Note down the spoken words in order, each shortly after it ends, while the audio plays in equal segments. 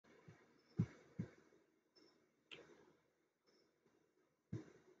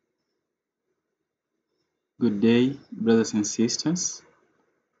Good day, brothers and sisters.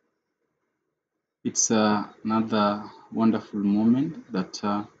 It's another wonderful moment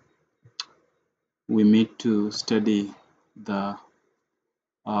that we meet to study the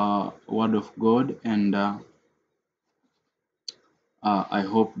Word of God, and I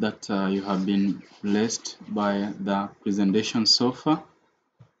hope that you have been blessed by the presentation so far.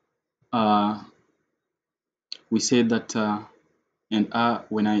 We said that,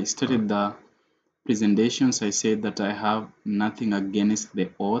 when I started the presentations, I said that I have nothing against the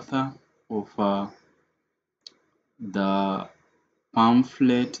author of the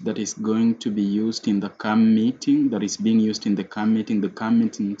pamphlet that is going to be used in the CAM meeting, that is being used in the CAM meeting. The CAM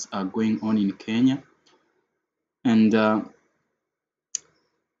meetings are going on in Kenya. And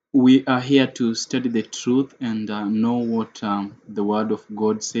we are here to study the truth and know what the Word of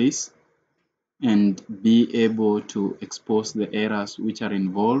God says, and be able to expose the errors which are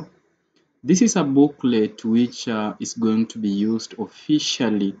involved. This is a booklet which is going to be used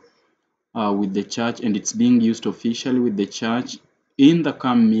officially with the church, and it's being used officially with the church in the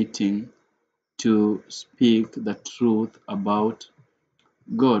CAM meeting to speak the truth about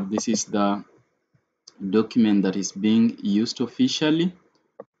God. This is the document that is being used officially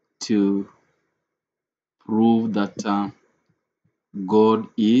to prove that God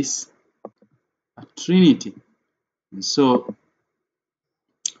is a Trinity. And so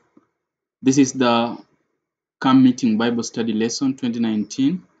this is the CAM meeting Bible study lesson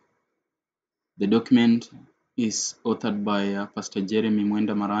 2019. The document is authored by Pastor Jeremy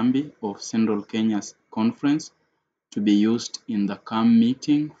Mwenda Marambi of Central Kenya's Conference, to be used in the CAM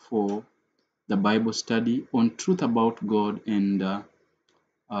meeting for the Bible study on truth about God, and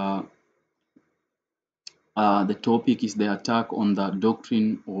the topic is the attack on the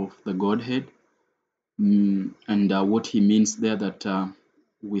doctrine of the Godhead, and what he means there, that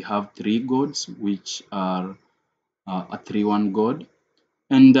we have three gods, which are a 3-1 God.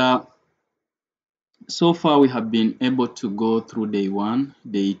 And so far we have been able to go through day 1,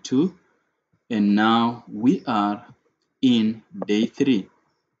 day 2, and now we are in day 3.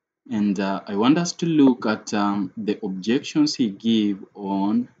 And I want us to look at the objections he gave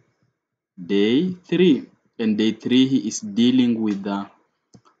on day 3. And day 3, he is dealing with the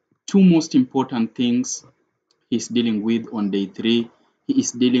two most important things he's dealing with on day 3. He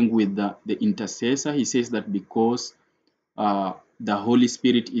is dealing with the intercessor. He says that because the Holy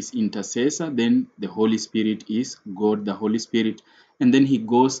Spirit is intercessor, then the Holy Spirit is God, the Holy Spirit. And then he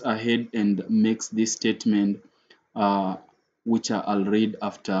goes ahead and makes this statement, which I'll read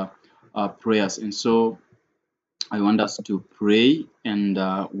after prayers. And so I want us to pray, and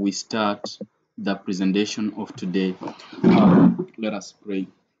we start the presentation of today. Let us pray.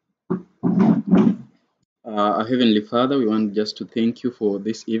 Our Heavenly Father, we want just to thank you for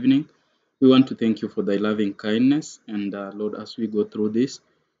this evening. We want to thank you for thy loving kindness. And Lord, as we go through this,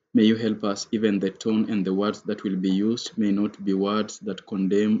 may you help us. Even the tone and the words that will be used may not be words that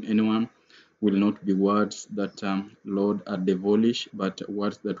condemn anyone, will not be words that, Lord, are devilish, but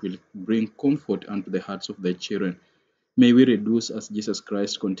words that will bring comfort unto the hearts of thy children. May we reduce as Jesus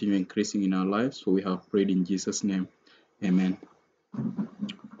Christ continue increasing in our lives, for we have prayed in Jesus' name. Amen.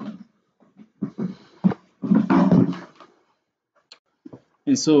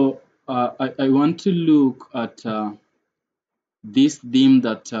 And so I want to look at this theme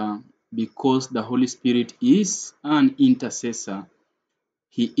that because the Holy Spirit is an intercessor,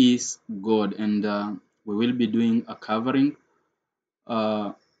 he is God. And we will be doing a covering.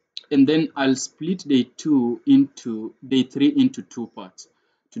 And then I'll split day 3 into 2 parts.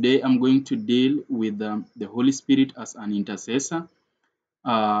 Today I'm going to deal with the Holy Spirit as an intercessor.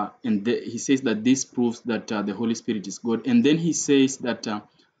 And he says that this proves that the Holy Spirit is God. And then he says that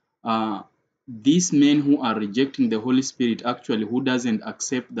these men who are rejecting the Holy Spirit, actually who doesn't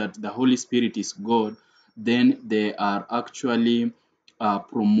accept that the Holy Spirit is God, then they are actually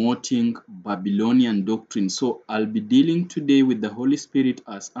promoting Babylonian doctrine. So I'll be dealing today with the Holy Spirit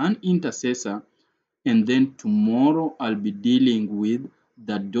as an intercessor, and then tomorrow I'll be dealing with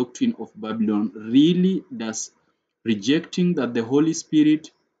the doctrine of Babylon. Really, does rejecting that the Holy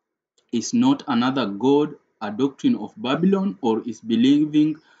Spirit is not another God a doctrine of Babylon, or is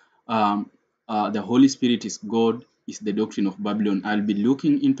believing the Holy Spirit is God is the doctrine of Babylon? I'll be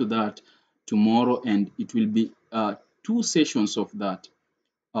looking into that tomorrow, and it will be 2 sessions of that,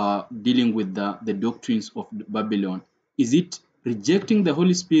 dealing with the doctrines of Babylon. Is it rejecting the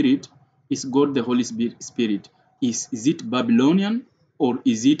Holy Spirit? Is God the Holy Spirit? Is it Babylonian, or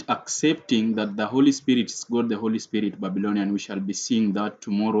is it accepting that the Holy Spirit is God, the Holy Spirit Babylonian? We shall be seeing that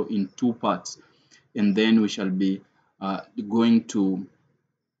tomorrow in 2 parts. And then we shall be going to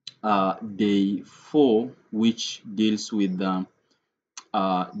day 4, which deals with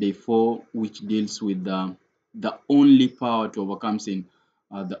day 4, which deals with the only power to overcome sin.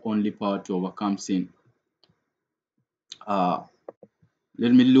 The only power to overcome sin.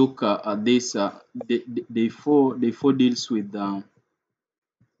 Let me look at this. Day 4 deals with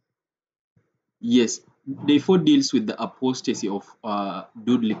yes, day 4 deals with the apostasy of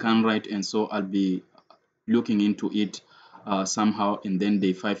Dudley Cartwright, and so I'll be looking into it somehow. And then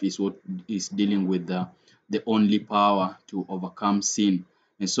day 5 is what is dealing with the only power to overcome sin.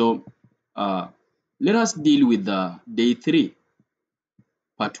 And so let us deal with day 3,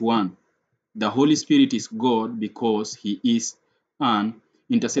 part 1. The Holy Spirit is God because he is an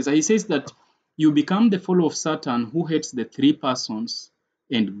intercessor. He says that you become the follower of Satan who hates the three persons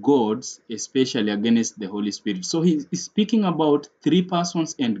and gods, especially against the Holy Spirit. So he is speaking about three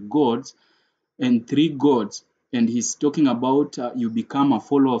persons and gods and three gods. And he's talking about you become a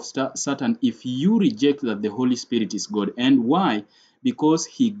follower of Satan if you reject that the Holy Spirit is God. And why? Because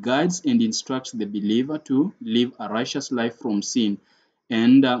he guides and instructs the believer to live a righteous life from sin.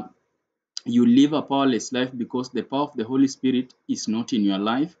 And you live a powerless life because the power of the Holy Spirit is not in your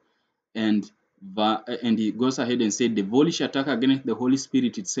life. And he goes ahead and said the volish attack against the Holy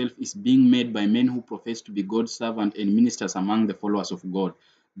Spirit itself is being made by men who profess to be God's servant and ministers among the followers of God.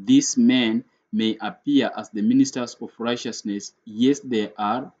 These men may appear as the ministers of righteousness, yet they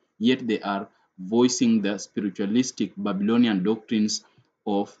are voicing the spiritualistic Babylonian doctrines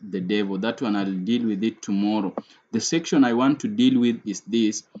of the devil. That one I'll deal with it tomorrow. The section I want to deal with is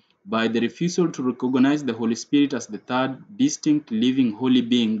this: by the refusal to recognize the Holy Spirit as the third distinct living holy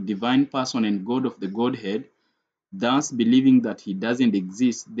being, divine person and God of the Godhead, thus believing that he doesn't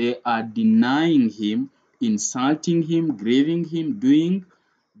exist, they are denying him, insulting him, grieving him, doing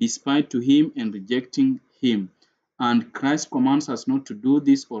despite to him and rejecting him. And Christ commands us not to do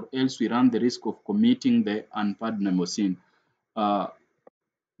this, or else we run the risk of committing the unpardonable sin. Uh,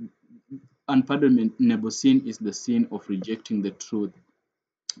 Unpardonable sin is the sin of rejecting the truth,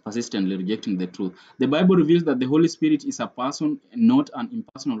 persistently rejecting the truth. The Bible reveals that the Holy Spirit is a person, not an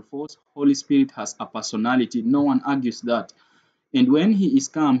impersonal force. Holy Spirit has a personality. No one argues that. And when he is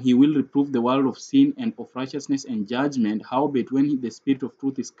come, he will reprove the world of sin and of righteousness and judgment. Howbeit, when the Spirit of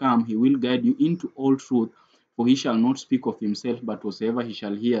truth is come, he will guide you into all truth. For he shall not speak of himself, but whatsoever he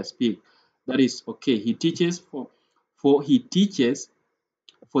shall hear speak. That is okay. He teaches for he teaches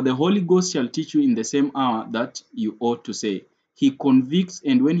for the Holy Ghost shall teach you in the same hour that you ought to say. He convicts,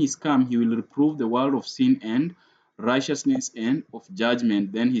 and when he's come, he will reprove the world of sin and righteousness and of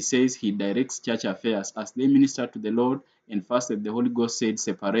judgment. Then he says he directs church affairs as they minister to the Lord and fasted. The Holy Ghost said,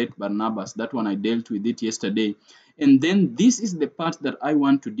 separate Barnabas. That one I dealt with it yesterday. And then this is the part that I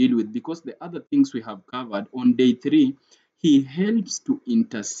want to deal with, because the other things we have covered on day 3, he helps to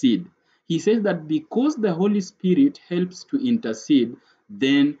intercede. He says that because the Holy Spirit helps to intercede,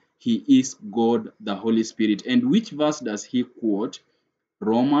 then he is God, the Holy Spirit. And which verse does he quote?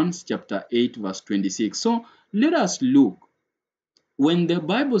 Romans chapter 8, verse 26. So let us look. When the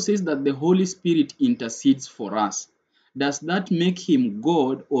Bible says that the Holy Spirit intercedes for us, does that make him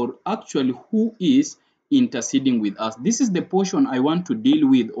God, or actually who is interceding with us? This is the portion I want to deal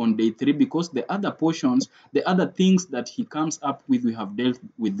with on day 3, because the other portions, the other things that he comes up with, we have dealt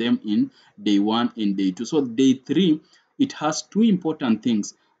with them in day 1 and day 2. So day 3, it has two important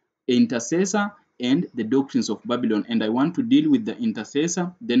things: intercessor and the doctrines of Babylon. And I want to deal with the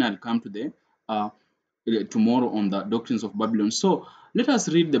intercessor, then I'll come to the tomorrow on the doctrines of Babylon. So let us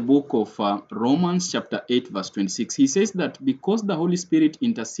read the book of Romans chapter 8, verse 26. He says that because the Holy Spirit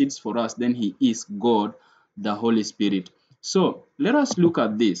intercedes for us, then he is God, the Holy Spirit. So let us look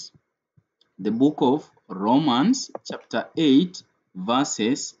at this. The book of Romans chapter 8,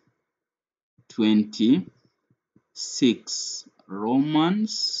 verses 26.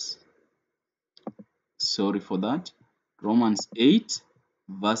 Romans 8,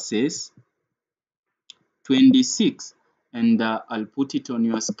 verses 26. And I'll put it on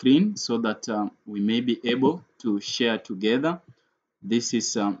your screen so that we may be able to share together. This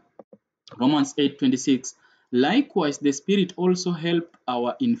is Romans 8:26. Likewise, the Spirit also helped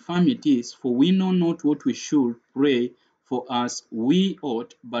our infirmities, for we know not what we should pray for as we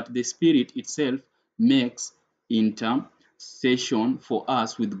ought, but the Spirit itself makes intercession for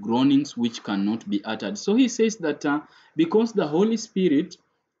us with groanings which cannot be uttered. So he says that because the Holy Spirit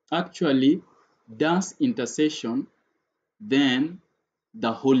actually does intercession, then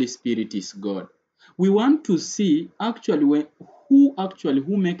the Holy Spirit is God. We want to see actually who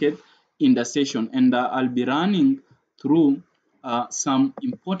maketh intercession, and I'll be running through some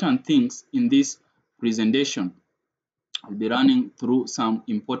important things in this presentation. I'll be running through some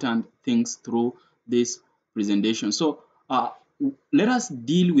important things through this presentation. So let us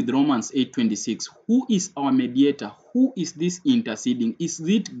deal with Romans 8:26. Who is our mediator? Who is this interceding? Is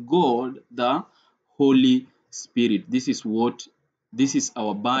it God, the Holy Spirit? This is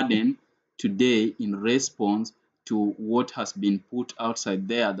our burden today in response to what has been put outside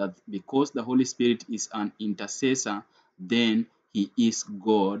there, that because the Holy Spirit is an intercessor, then he is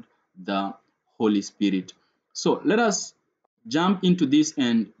God, the Holy Spirit. So let us jump into this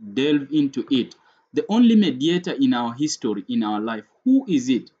and delve into it. The only mediator in our history, in our life, who is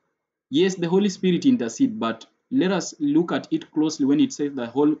it? Yes, the Holy Spirit intercedes, but let us look at it closely. When it says the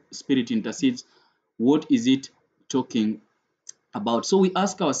Holy Spirit intercedes, what is it talking about? So we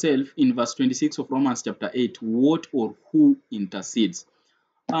ask ourselves in verse 26 of Romans chapter 8, what or who intercedes?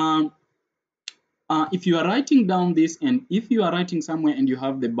 Um, if you are writing down this, and if you are writing somewhere and you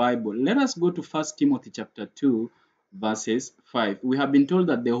have the Bible, let us go to 1 Timothy chapter 2, verses 5. We have been told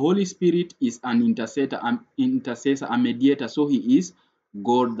that the Holy Spirit is an intercessor, a mediator, so he is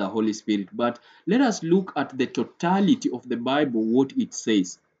God, the Holy Spirit. But let us look at the totality of the Bible, what it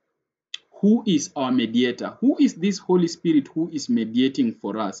says. Who is our mediator? Who is this Holy Spirit who is mediating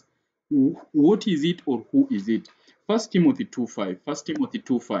for us? What is it, or who is it? 1 Timothy 2:5. 1 Timothy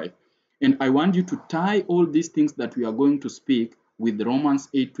 2:5. And I want you to tie all these things that we are going to speak with Romans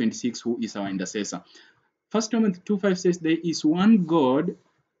 8:26, who is our intercessor. 1 Timothy 2:5 says, there is one God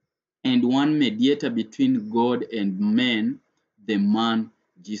and one mediator between God and men, the man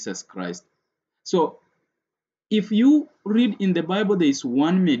Jesus Christ. So if you read in the Bible, there is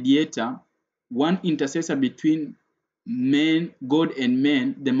one mediator, one intercessor between men, God and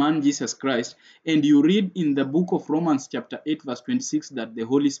men, the man Jesus Christ, and you read in the book of Romans chapter 8 verse 26 that the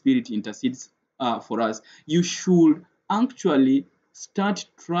Holy Spirit intercedes for us, you should actually start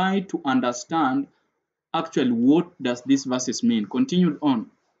try to understand actually what does these verses mean. Continued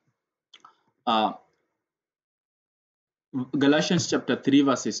on. Galatians chapter 3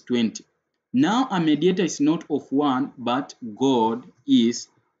 verses 20. Now a mediator is not of one, but God is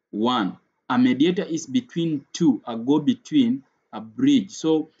one. A mediator is between two, a go-between, a bridge.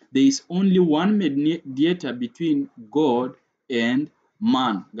 So there is only one mediator between God and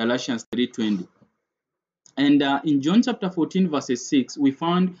man. Galatians 3:20. And in John chapter 14 verses 6, we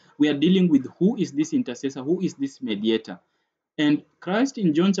are dealing with who is this intercessor, who is this mediator. And Christ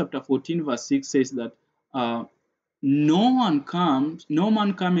in John chapter 14 verse 6 says that no man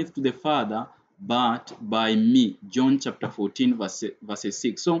cometh to the Father but by me. John chapter 14 verse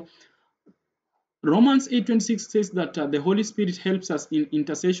 6. So Romans 8:26 says that the Holy Spirit helps us in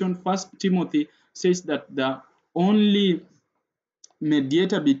intercession. First Timothy says that the only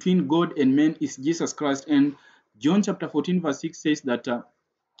mediator between God and men is Jesus Christ. And John chapter 14 verse 6 says that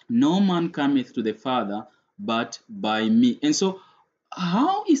no man cometh to the Father but by me. And so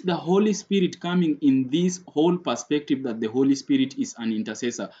how is the Holy Spirit coming in this whole perspective that the Holy Spirit is an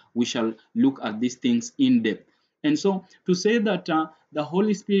intercessor? We shall look at these things in depth. And so to say that the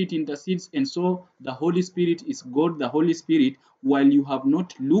Holy Spirit intercedes and so the Holy Spirit is God, the Holy Spirit, while you have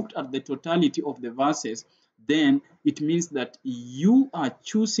not looked at the totality of the verses, then it means that you are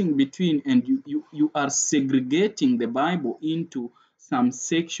choosing between and you are segregating the Bible into some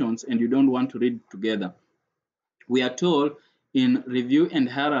sections and you don't want to read it together. We are told in Review and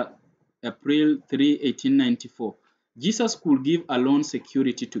Herald, April 3, 1894, Jesus could give alone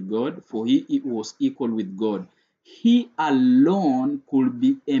security to God, for he was equal with God. He alone could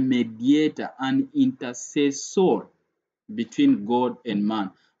be a mediator, an intercessor between God and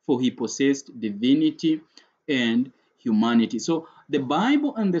man, for he possessed divinity and humanity. So the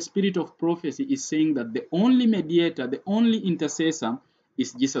Bible and the spirit of prophecy is saying that the only mediator, the only intercessor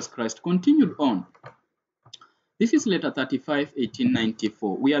is Jesus Christ. Continued on. This is letter 35,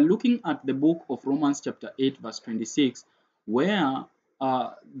 1894. We are looking at the book of Romans chapter 8, verse 26, where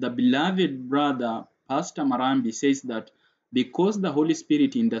the beloved brother, Pastor Marambi, says that because the Holy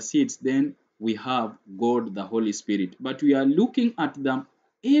Spirit intercedes, then we have God, the Holy Spirit. But we are looking at the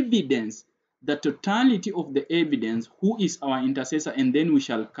evidence, the totality of the evidence, who is our intercessor, and then we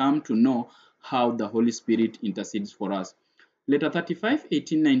shall come to know how the Holy Spirit intercedes for us. Letter 35,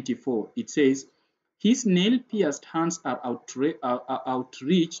 1894, it says, his nail-pierced hands are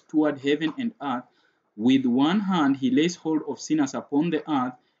outreached toward heaven and earth. With one hand he lays hold of sinners upon the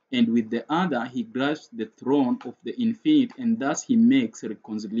earth, and with the other he grasps the throne of the infinite, and thus he makes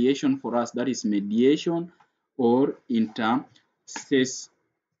reconciliation for us. That is mediation or intercessory.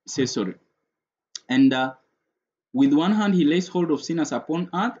 And with one hand he lays hold of sinners upon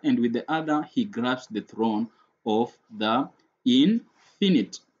earth, and with the other he grasps the throne of the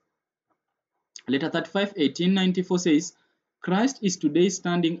infinite. Letter 35, 1894 says, Christ is today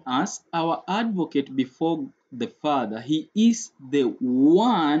standing as our advocate before the Father. He is the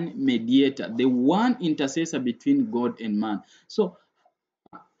one mediator, the one intercessor between God and man. So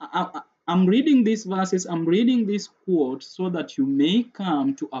I'm reading these verses, I'm reading this quote so that you may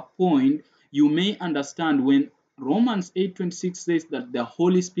come to a point, you may understand when Romans 8:26 says that the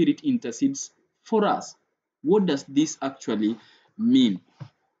Holy Spirit intercedes for us. What does this actually mean?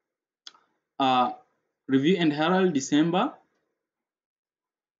 Uh, Review and Herald, December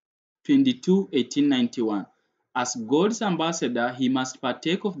 22, 1891. As God's ambassador, he must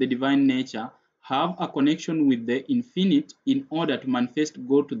partake of the divine nature, have a connection with the infinite in order to manifest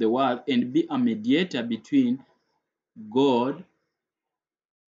God to the world, and be a mediator between God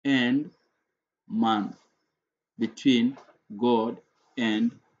and man. Between God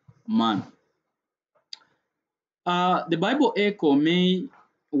and man. The Bible Echo, May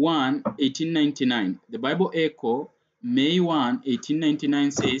 1, 1899. The Bible Echo, May 1,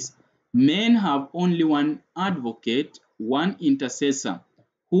 1899 says, men have only one advocate, one intercessor,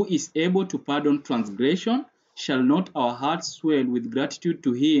 who is able to pardon transgression. Shall not our hearts swell with gratitude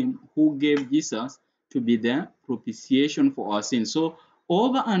to him who gave Jesus to be the propitiation for our sins? So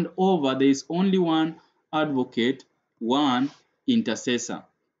over and over, there is only one advocate, one intercessor.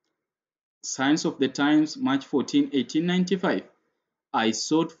 Signs of the Times, March 14, 1895. I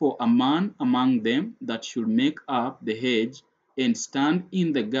sought for a man among them that should make up the hedge and stand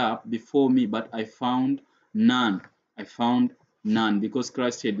in the gap before me, but I found none. I found none, because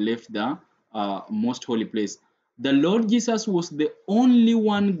Christ had left the most holy place. The Lord Jesus was the only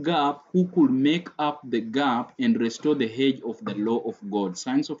one gap who could make up the gap and restore the hedge of the law of God.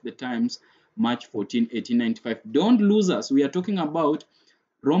 Signs of the Times, March 14, 1895. Don't lose us. We are talking about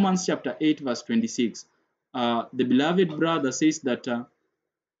Romans chapter 8, verse 26. The beloved brother says that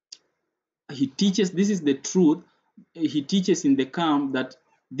he teaches, this is the truth. He teaches in the camp that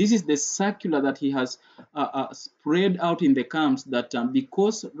this is the circular that he has spread out in the camps, that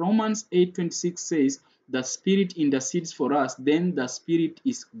because Romans 8:26 says the Spirit intercedes for us, then the Spirit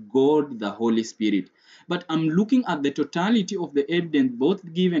is God, the Holy Spirit. But I'm looking at the totality of the evidence, both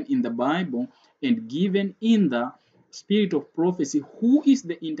given in the Bible and given in the spirit of prophecy. Who is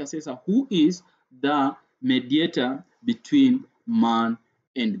the intercessor? Who is the mediator between man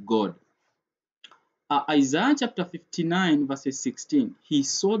and God? Isaiah chapter 59 verses 16. He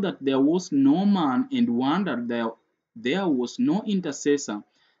saw that there was no man and wondered there was no intercessor.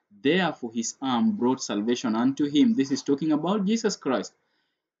 Therefore his arm brought salvation unto him. This is talking about Jesus Christ.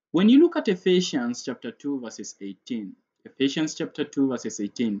 When you look at Ephesians chapter 2 verses 18, Ephesians chapter 2 verses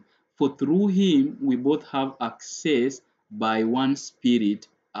 18, for through him we both have access by one Spirit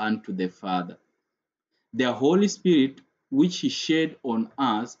unto the Father. The Holy Spirit which he shed on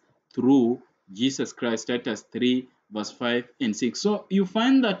us through Jesus Christ, Titus 3 verse 5 and 6. So you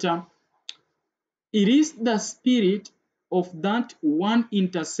find that it is the spirit of that one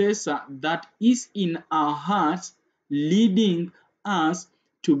intercessor that is in our hearts, leading us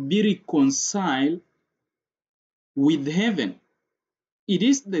to be reconciled with heaven. It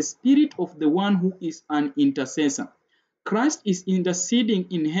is the spirit of the one who is an intercessor. Christ is interceding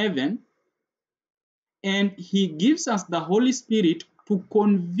in heaven, and he gives us the Holy Spirit to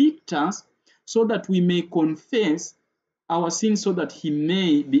convict us so that we may confess our sins, so that he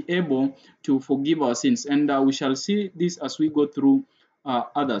may be able to forgive our sins. And we shall see this as we go through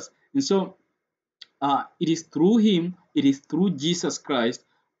others. And so it is through him, it is through Jesus Christ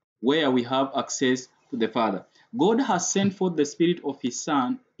where we have access to the Father. God has sent forth the Spirit of his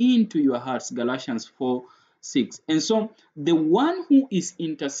Son into your hearts, Galatians 4, 6. And so the one who is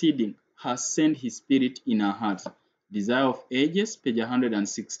interceding has sent his Spirit in our hearts. Desire of Ages, page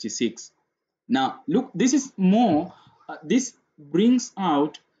 166. Now, look, this is more, this brings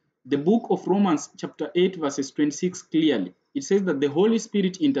out the book of Romans chapter 8 verses 26 clearly. It says that the Holy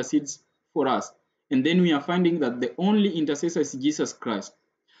Spirit intercedes for us. And then we are finding that the only intercessor is Jesus Christ.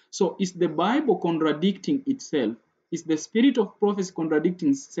 So is the Bible contradicting itself? Is the spirit of prophecy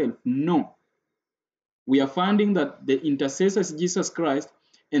contradicting itself? No. We are finding that the intercessor is Jesus Christ,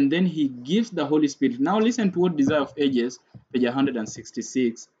 and then he gives the Holy Spirit. Now listen to what Desire of Ages, page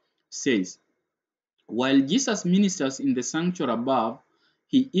 166, says. While Jesus ministers in the sanctuary above,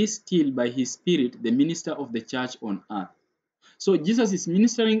 he is still by his Spirit the minister of the church on earth. So Jesus is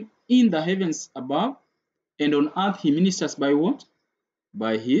ministering in the heavens above, and on earth he ministers by what?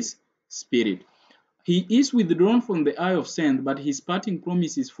 By his Spirit. He is withdrawn from the eye of sin, but his parting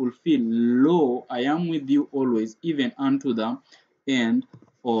promise is fulfilled. Lo, I am with you always, even unto the end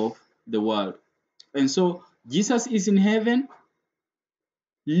of the world. And so Jesus is in heaven,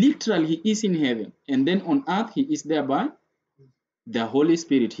 Literally, he is in heaven. And then on earth, he is there by the Holy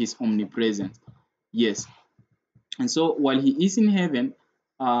Spirit, his omnipresence. Yes. And so while he is in heaven,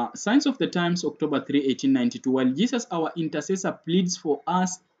 Signs of the Times, October 3, 1892, while Jesus, our intercessor, pleads for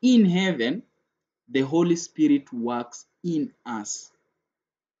us in heaven, the Holy Spirit works in us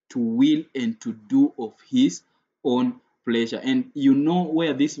to will and to do of his own pleasure. And you know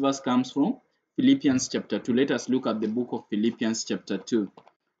where this verse comes from? Philippians chapter 2. Let us look at the book of Philippians chapter 2.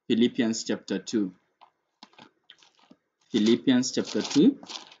 Philippians chapter 2. Philippians chapter 2.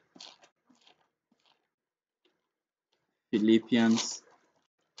 Philippians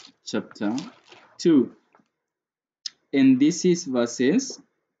chapter 2. And this is verses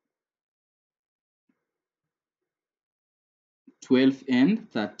 12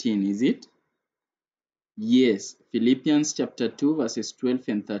 and 13, is it? Yes, Philippians chapter 2, verses 12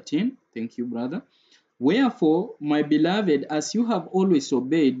 and 13. Thank you, brother. Wherefore, my beloved, as you have always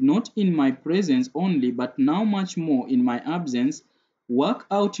obeyed, not in my presence only, but now much more in my absence, work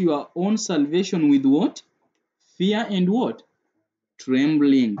out your own salvation with what? Fear and what?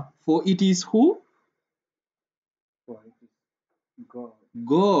 Trembling. For it is who? God.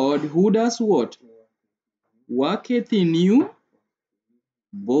 God who does what? Worketh in you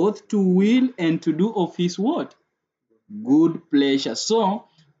both to will and to do of his what? Good pleasure. So,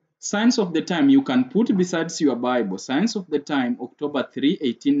 Signs of the Time, you can put besides your Bible, Signs of the Time, October 3,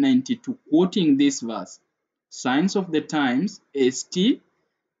 1892, quoting this verse. Signs of the Times, ST,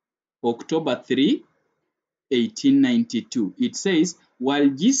 October 3, 1892. It says, while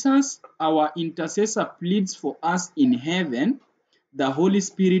Jesus, our intercessor, pleads for us in heaven, the Holy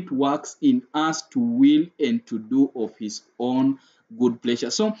Spirit works in us to will and to do of his own good pleasure.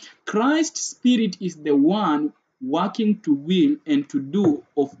 So Christ's Spirit is the one working to will and to do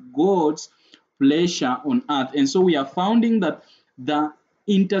of God's pleasure on earth. And so we are finding that the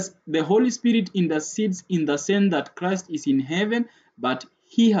Holy Spirit intercedes in the sense that Christ is in heaven, but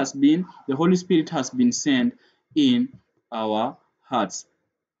the Holy Spirit has been sent in our hearts.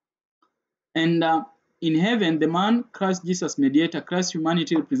 And in heaven, the man, Christ Jesus, mediator, Christ's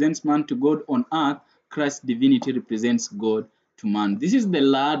humanity represents man to God on earth, Christ's divinity represents God to man. This is the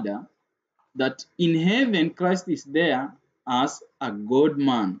ladder that in heaven, Christ is there as a God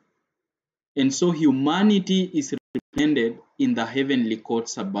man. And so humanity is represented in the heavenly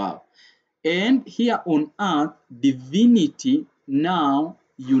courts above. And here on earth, divinity now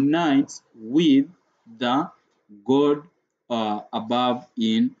unites with the God above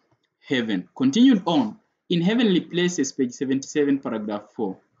in heaven. Continued on, in heavenly places, page 77, paragraph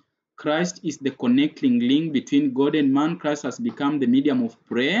 4. Christ is the connecting link between God and man. Christ has become the medium of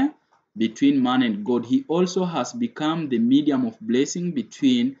prayer between man and God. He also has become the medium of blessing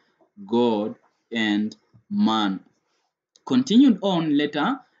between God and man. Continued on,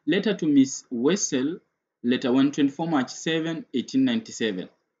 letter to Miss Wessel, letter 124, March 7, 1897.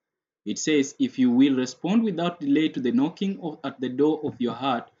 It says, if you will respond without delay to the knocking at the door of your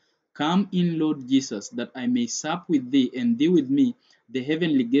heart, come in, Lord Jesus, that I may sup with thee and thee with me, the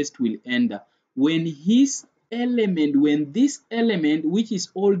heavenly guest will enter. When this element, which is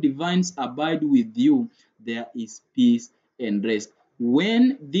all divines, abide with you, there is peace and rest.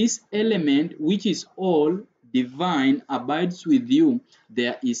 When this element, which is all divine, abides with you,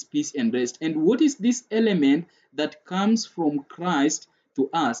 there is peace and rest. And what is this element that comes from Christ to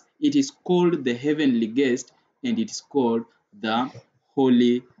us? It is called the heavenly guest, and it is called the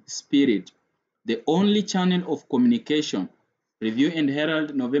Holy Spirit. The only channel of communication. Review and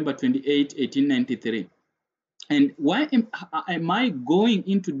Herald, November 28, 1893. And why am I going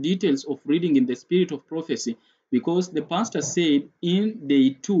into details of reading in the spirit of prophecy? Because the pastor said in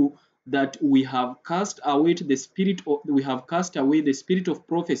day 2 that we have cast away the spirit of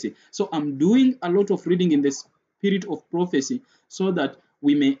prophecy. So I'm doing a lot of reading in the spirit of prophecy so that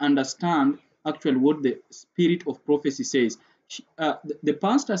we may understand actually what the spirit of prophecy says. The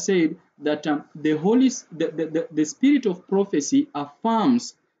pastor said that the spirit of prophecy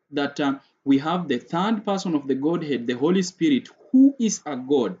affirms that we have the third person of the Godhead, the Holy Spirit, who is a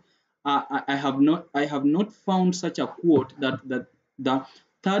God. I have not found such a quote that the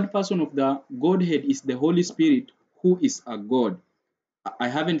third person of the Godhead is the Holy Spirit, who is a God. I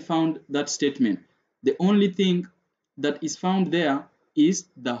haven't found that statement. The only thing that is found there is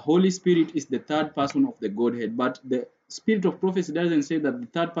the Holy Spirit is the third person of the Godhead. But the spirit of prophecy doesn't say that the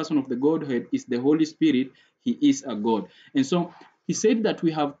third person of the Godhead is the Holy Spirit. He is a God. And so he said that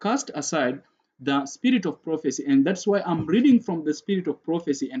we have cast aside the spirit of prophecy. And that's why I'm reading from the spirit of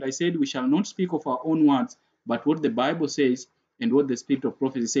prophecy. And I said we shall not speak of our own words, but what the Bible says and what the spirit of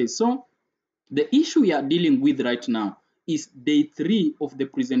prophecy says. So the issue we are dealing with right now is day 3 of the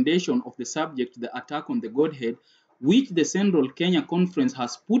presentation of the subject, the attack on the Godhead, which the Central Kenya Conference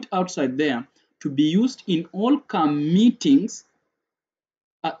has put outside there to be used in all CAM meetings,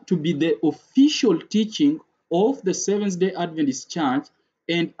 to be the official teaching of the Seventh-day Adventist Church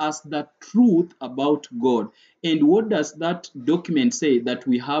and as the truth about God. And what does that document say? That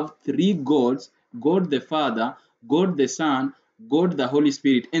we have 3 gods, God the Father, God the Son, God the Holy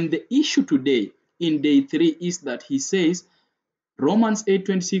Spirit. And the issue today in day 3 is that he says, Romans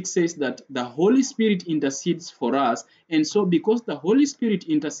 8:26 says that the Holy Spirit intercedes for us. And so because the Holy Spirit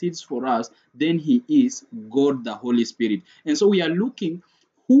intercedes for us, then he is God the Holy Spirit. And so we are looking,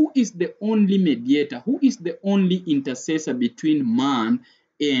 who is the only mediator? Who is the only intercessor between man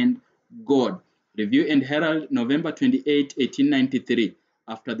and God? Review and Herald, November 28, 1893.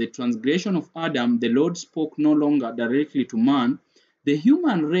 After the transgression of Adam, the Lord spoke no longer directly to man. The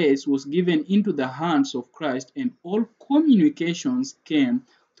human race was given into the hands of Christ, and all communications came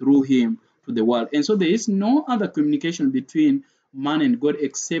through him to the world. And so there is no other communication between man and God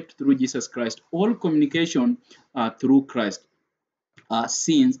except through Jesus Christ. All communication through Christ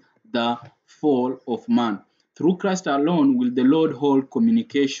since the fall of man. Through Christ alone will the Lord hold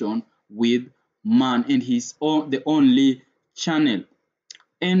communication with man, and he's the only channel.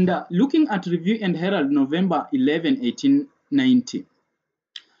 And looking at Review and Herald, November 11, 1890.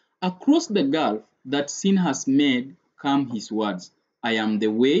 Across the gulf that sin has made come his words, I am the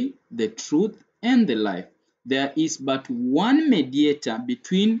way, the truth, and the life. There is but one mediator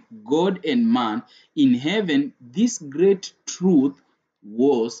between God and man. In heaven, this great truth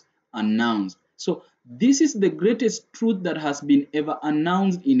was announced. So this is the greatest truth that has been ever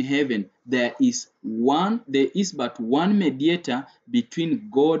announced in heaven. There is but one mediator between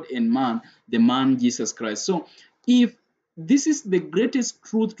God and man, the man Jesus Christ. So if this is the greatest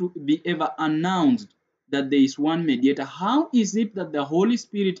truth to be ever announced, that there is one mediator, how is it that the Holy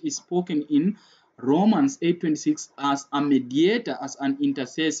Spirit is spoken in Romans 8:26 as a mediator, as an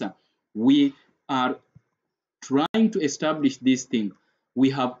intercessor? We are trying to establish this thing. We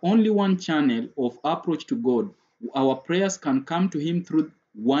have only one channel of approach to God. Our prayers can come to him through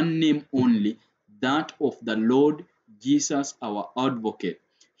one name only, that of the Lord Jesus, our advocate.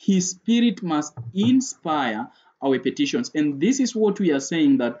 His Spirit must inspire our petitions. And this is what we are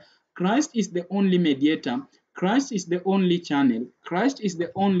saying, that Christ is the only mediator, Christ is the only channel, Christ is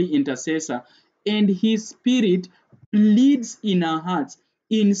the only intercessor, and his Spirit leads in our hearts,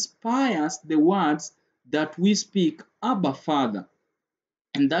 inspires the words that we speak, Abba, Father.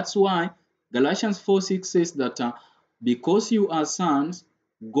 And that's why Galatians 4:6 says that because you are sons,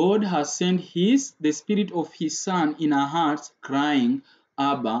 God has sent the Spirit of his Son in our hearts, crying,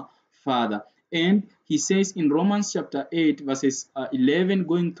 Abba, Father. And he says in Romans chapter 8, verses 11,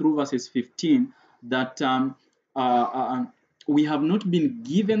 going through verses 15, that we have not been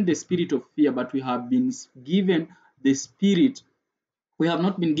given the spirit of fear, but we have been given the spirit. We have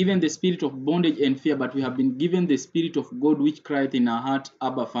not been given the spirit of bondage and fear, but we have been given the Spirit of God, which crieth in our heart,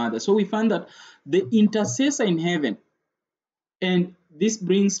 Abba, Father. So we find that the intercessor in heaven, and this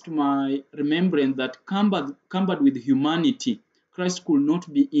brings to my remembrance that combat with humanity, Christ could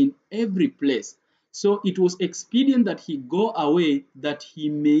not be in every place. So it was expedient that he go away, that he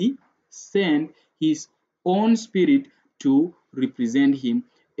may send his own Spirit to represent him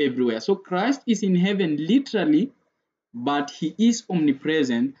everywhere. So Christ is in heaven literally, but he is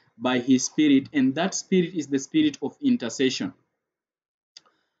omnipresent by his Spirit, and that Spirit is the Spirit of intercession.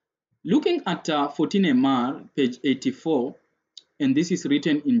 Looking at 14MR, page 84, and this is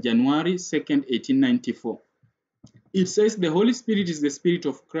written in January 2nd, 1894. It says, the Holy Spirit is the Spirit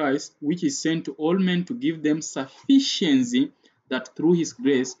of Christ, which is sent to all men to give them sufficiency, that through his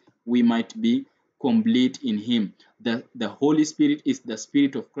grace we might be complete in him. The Holy Spirit is the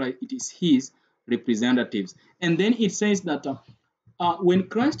Spirit of Christ. It is his representatives. And then it says that when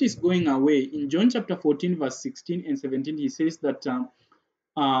Christ is going away, in John chapter 14, verse 16 and 17, he says that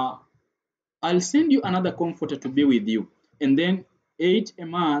I'll send you another comforter to be with you. And then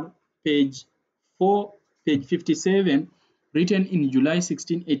 8MR, page 57, written in July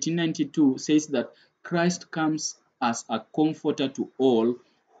 16, 1892, says that Christ comes as a comforter to all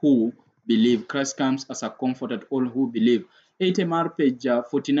who believe. Christ comes as a comforter to all who believe. 8MR, page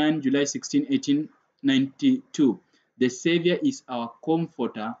 49, July 16, 1892. The Savior is our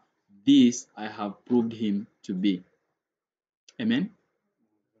comforter. This I have proved him to be. Amen?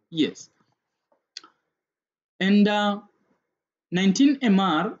 Yes. And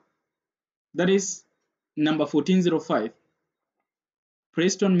 19MR, that is number 1405,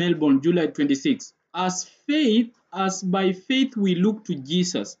 Preston, Melbourne, July 26. As by faith we look to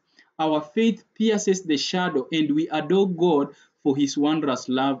Jesus, our faith pierces the shadow, and we adore God for his wondrous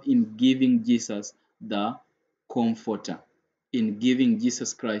love in giving Jesus the Comforter, in giving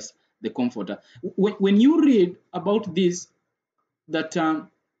Jesus Christ the Comforter. When you read about this, that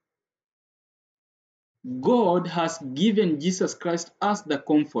God has given Jesus Christ as the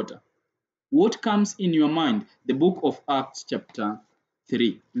Comforter, what comes in your mind? The book of Acts chapter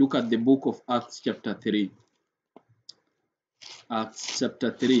 3. Look at the book of Acts chapter 3. Acts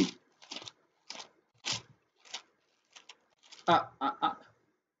chapter 3.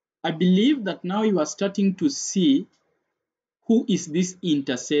 I believe that now you are starting to see who is this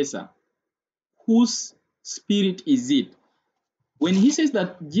intercessor. Whose spirit is it? When he says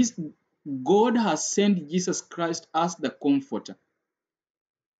that God has sent Jesus Christ as the Comforter.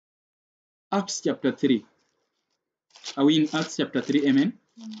 Acts chapter 3. Are we in Acts chapter 3? Amen?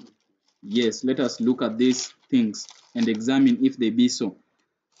 Yes, let us look at these things and examine if they be so.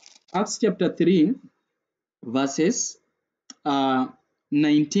 Acts chapter 3, verses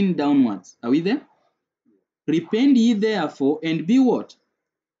 19 downwards. Are we there? Repent ye therefore, and be what?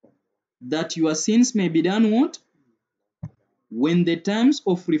 That your sins may be done what? When the times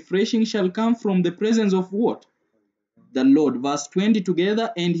of refreshing shall come from the presence of what? The Lord. Verse 20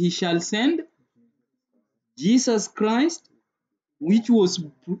 together, and he shall send Jesus Christ, which was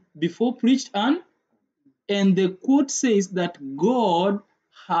before preached, and the quote says that God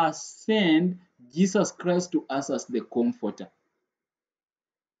has sent Jesus Christ to us as the Comforter.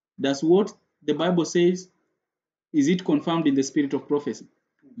 That's what the Bible says. Is it confirmed in the spirit of prophecy?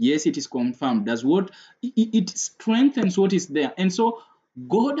 Yes, it is confirmed. That's what it strengthens what is there. And so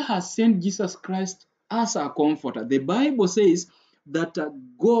God has sent Jesus Christ as our Comforter. The Bible says that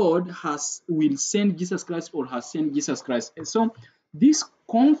God will send Jesus Christ, or has sent Jesus Christ. And so this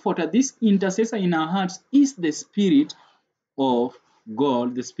Comforter, this intercessor in our hearts, is the Spirit of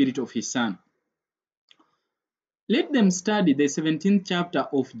God, the Spirit of his Son. Let them study the 17th chapter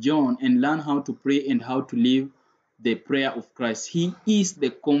of John and learn how to pray and how to live the prayer of Christ. He is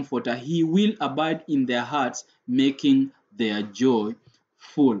the Comforter. He will abide in their hearts, making their joy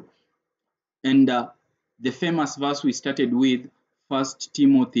full. And the famous verse we started with, 1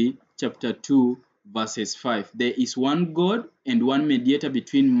 Timothy chapter 2, verses 5. There is one God and one mediator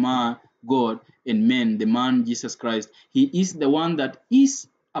between God and men, the man Jesus Christ. He is the one that is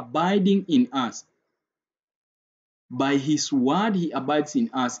abiding in us. By his word, he abides in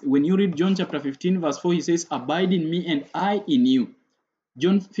us. When you read John chapter 15, verse 4, he says, abide in me and I in you.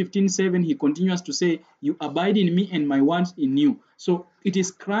 John 15:7, he continues to say, you abide in me and my words in you. So it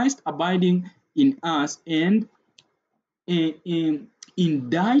is Christ abiding in us and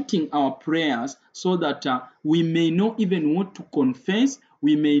inditing our prayers, so that we may know even what to confess,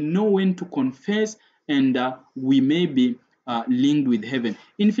 we may know when to confess, and we may be linked with heaven.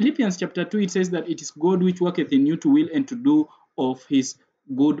 In Philippians chapter 2, it says that it is God which worketh in you to will and to do of his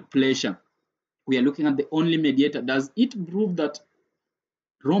good pleasure. We are looking at the only mediator. Does it prove that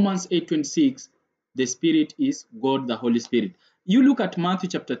Romans 8:26, the Spirit is God the Holy Spirit? You look at Matthew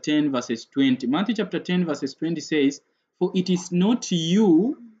chapter 10, verses 20. Matthew chapter 10, verses 20 says, for it is not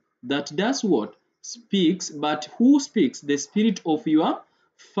you that does what? Speaks, but who speaks? The Spirit of your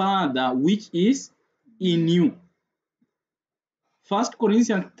Father which is in you. 1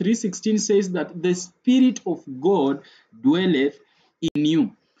 Corinthians 3:16 says that the Spirit of God dwelleth in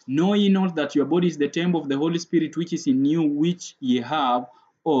you. Know ye not that your body is the temple of the Holy Spirit which is in you, which ye have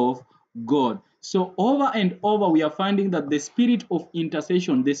of God. So over and over we are finding that the spirit of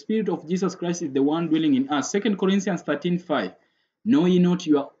intercession, the Spirit of Jesus Christ, is the one dwelling in us. 2 Corinthians 13:5. Know ye not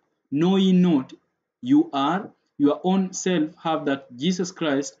you are your own self have that Jesus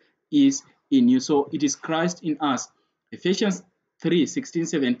Christ is in you. So it is Christ in us. Ephesians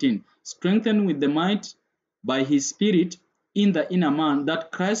 3:16-17. Strengthened with the might by his Spirit in the inner man,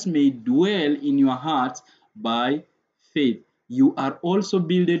 that Christ may dwell in your hearts by faith. You are also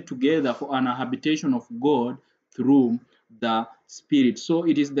builded together for an habitation of God through the Spirit. So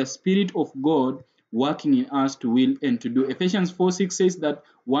it is the Spirit of God working in us to will and to do. Ephesians 4:6 says that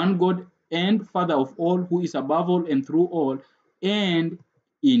one God and Father of all, who is above all and through all and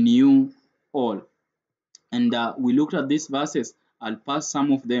in you all. And we looked at these verses. I'll pass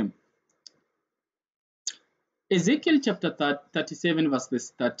some of them. Ezekiel chapter 37,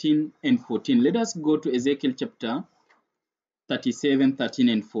 verses 13 and 14. Let us go to Ezekiel chapter 37, 13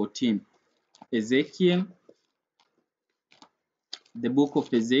 and 14. Ezekiel, the book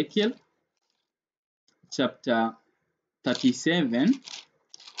of Ezekiel, chapter 37,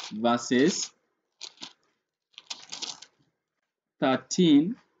 verses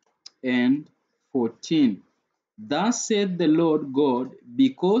 13 and 14. Thus saith the Lord God,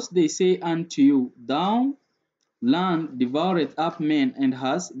 because they say unto you, Thou land devoureth up men and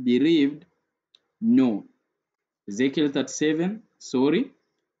has bereaved no. Ezekiel 37, sorry.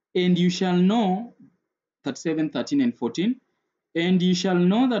 And you shall know, 37, 13 and 14. And you shall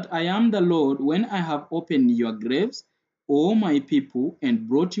know that I am the Lord when I have opened your graves, O my people, and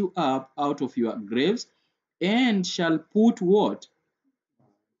brought you up out of your graves, and shall put what?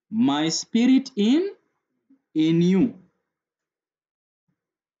 My spirit in you.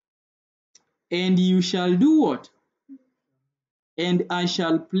 And you shall do what? And I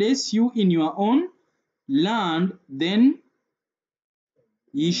shall place you in your own land, then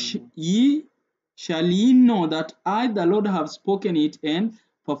ye shall ye know that I, the Lord, have spoken it and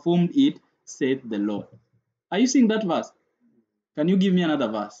performed it, saith the Lord. Are you seeing that verse? Can you give me another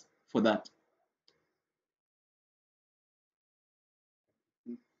verse for that?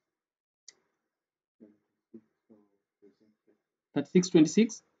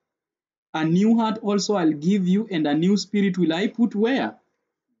 36:26. A new heart also I'll give you, and a new spirit will I put where?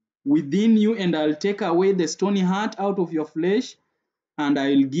 Within you, and I'll take away the stony heart out of your flesh, and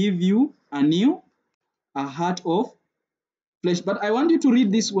I'll give you a heart of flesh. But I want you to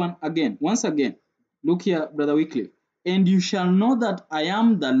read this one again, once again. Look here, Brother Wycliffe. And you shall know that I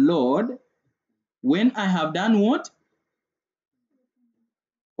am the Lord when I have done what?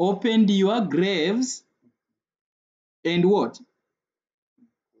 Opened your graves and what?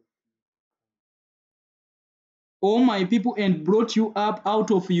 O my people, and brought you up out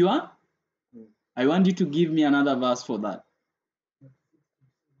of your... I want you to give me another verse for that.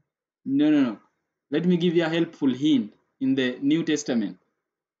 No. Let me give you a helpful hint in the New Testament.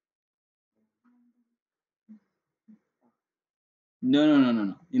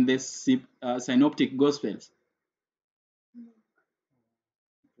 No. In the Synoptic Gospels.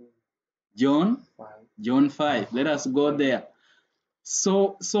 John 5. Let us go there.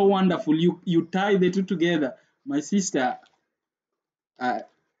 So wonderful. You tie the two together. My sister,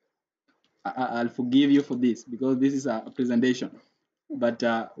 I'll forgive you for this because this is a presentation. But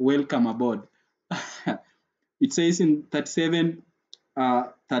welcome aboard. It says in 37,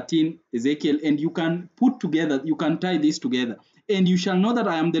 13, Ezekiel, and you can put together, you can tie this together. And you shall know that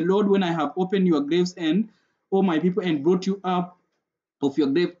I am the Lord when I have opened your graves and, O my people, and brought you up of your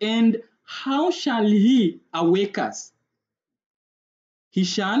grave. And how shall he awake us? He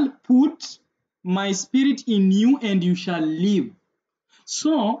shall put my spirit in you, and you shall live.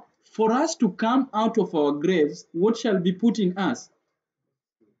 So, for us to come out of our graves, what shall be put in us?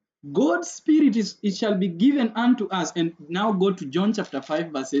 God's spirit it shall be given unto us. And now go to John chapter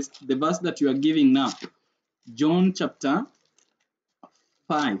 5 verses, the verse that you are giving now. John chapter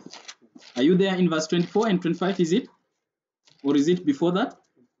 5. Are you there in verse 24 and 25, is it? Or is it before that?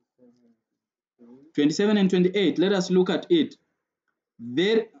 27 and 28. Let us look at it.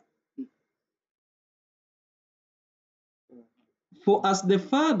 There, for as the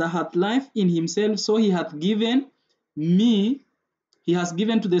Father hath life in himself, so he hath given me, he has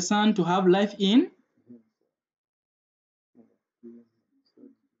given to the Son to have life in.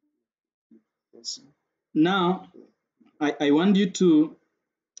 Now, I want you to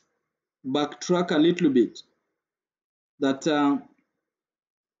backtrack a little bit. That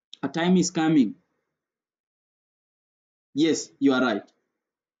a time is coming. Yes, you are right.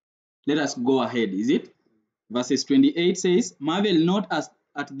 Let us go ahead, is it? Verses 28 says, Marvel not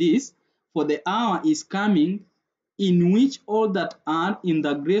at this, for the hour is coming in which all that are in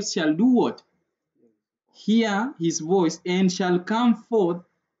the graves shall do what? Hear his voice, and shall come forth,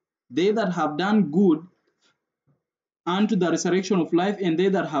 they that have done good unto the resurrection of life, and they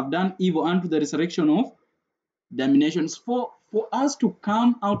that have done evil unto the resurrection of damnation. For us to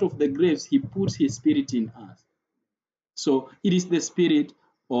come out of the graves, he puts his spirit in us. So it is the spirit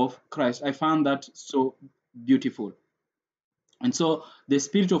of Christ. I found that so beautiful. And so the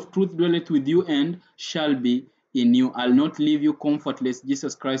spirit of truth dwelleth with you and shall be in you. I'll not leave you comfortless,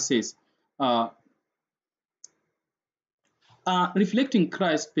 Jesus Christ says. Reflecting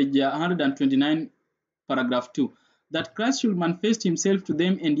Christ, page 129, paragraph 2. That Christ should manifest himself to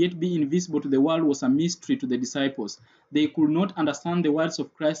them and yet be invisible to the world was a mystery to the disciples. They could not understand the words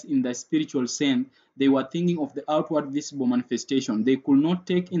of Christ in the spiritual sense. They were thinking of the outward visible manifestation. They could not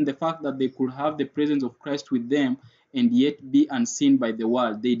take in the fact that they could have the presence of Christ with them and yet be unseen by the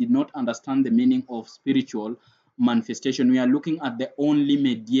world. They did not understand the meaning of spiritual manifestation. We are looking at the only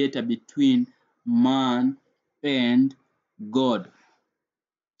mediator between man and God.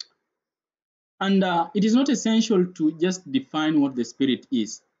 And it is not essential to just define what the Spirit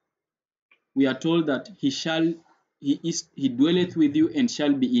is. We are told that he shall he dwelleth with you and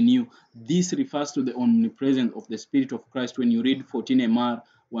shall be in you. This refers to the omnipresence of the Spirit of Christ when you read 14 MR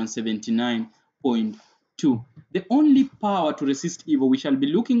 179.2. The only power to resist evil, we shall be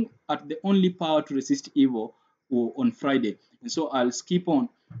looking at the only power to resist evil on Friday. And so I'll skip on.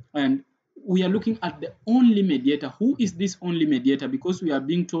 And we are looking at the only mediator. Who is this only mediator? Because we are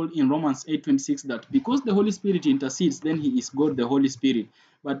being told in Romans 8:26 that because the Holy Spirit intercedes, then he is God, the Holy Spirit.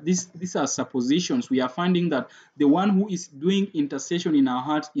 But these are suppositions. We are finding that the one who is doing intercession in our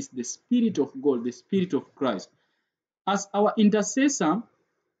hearts is the Spirit of God, the Spirit of Christ. As our intercessor,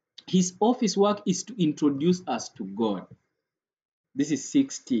 his office work is to introduce us to God. This is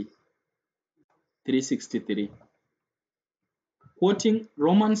 363. Quoting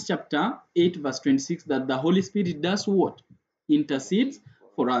Romans chapter 8 verse 26, that the Holy Spirit does what? Intercedes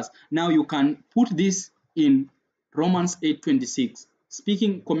for us. Now you can put this in Romans 8:26.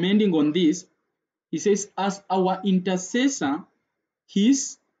 Speaking, commenting on this, he says, as our intercessor,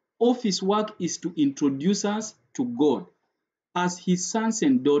 his office work is to introduce us to God. As his sons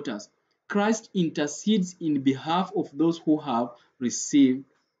and daughters, Christ intercedes in behalf of those who have received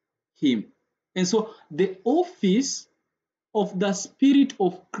him. And so the office of the Spirit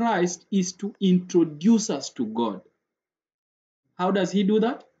of Christ is to introduce us to God. How does he do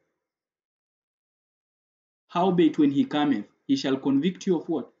that? Howbeit when he cometh, he shall convict you of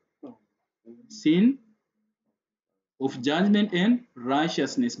what? Sin, of judgment and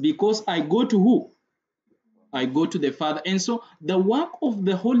righteousness. Because I go to who? I go to the Father. And so the work of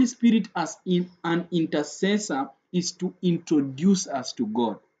the Holy Spirit as in an intercessor is to introduce us to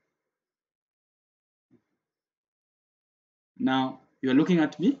God. Now, you are looking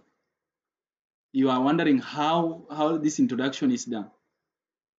at me. You are wondering how this introduction is done.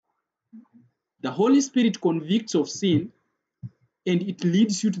 The Holy Spirit convicts of sin, and it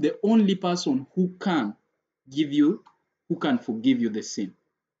leads you to the only person who can forgive you the sin.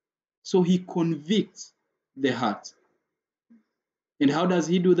 So he convicts the heart. And how does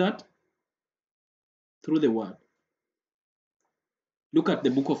he do that? Through the word. Look at the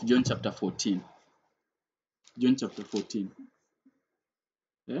book of John chapter 14. John chapter 14.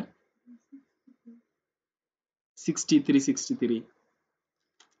 Yeah? 63.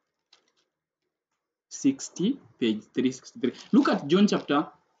 60, page 363. Look at John chapter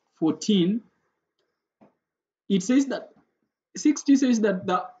 14. It says that 60 says that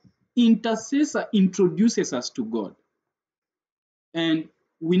the intercessor introduces us to God. And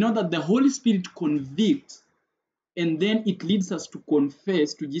we know that the Holy Spirit convicts, and then it leads us to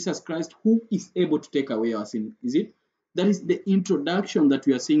confess to Jesus Christ, who is able to take away our sin. Is it? That is the introduction that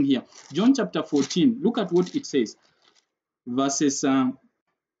we are seeing here. John chapter 14, look at what it says. Verses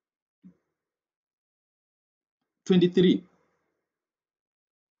 23.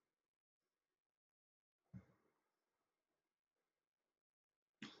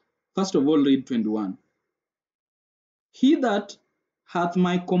 First of all, read 21. He that hath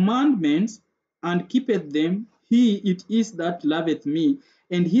my commandments and keepeth them, he it is that loveth me.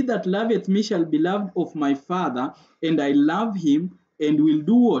 And he that loveth me shall be loved of my Father, and I love him, and will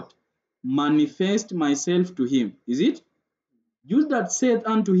do what? Manifest myself to him. Is it? Judas said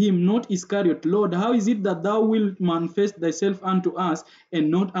unto him, not Iscariot, Lord, how is it that thou wilt manifest thyself unto us,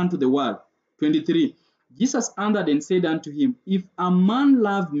 and not unto the world? 23. Jesus answered and said unto him, if a man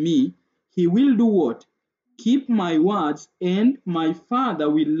love me, he will do what? Keep my words, and my Father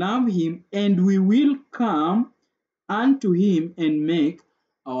will love him, and we will come unto him and make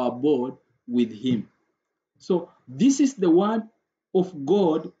our abode with him. So this is the word of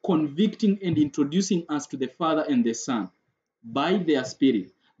God convicting and introducing us to the Father and the Son by their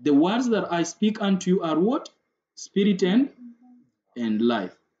Spirit. The words that I speak unto you are what? Spirit and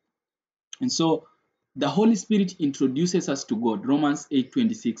life. And so the Holy Spirit introduces us to God. Romans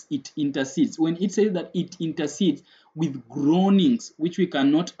 8:26. It intercedes. When it says that it intercedes with groanings which we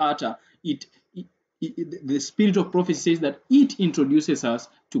cannot utter, the Spirit of prophecy says that it introduces us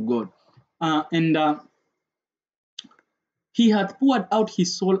to God. He hath poured out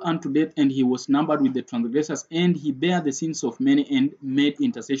his soul unto death, and he was numbered with the transgressors, and he bare the sins of many and made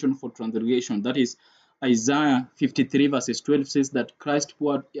intercession for transgression. That is Isaiah 53 verses 12 says that Christ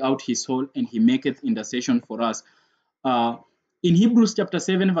poured out his soul and he maketh intercession for us. In Hebrews chapter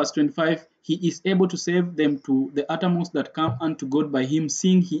 7 verse 25, he is able to save them to the uttermost that come unto God by him,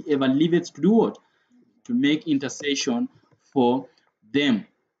 seeing he ever liveth to do what? To make intercession for them.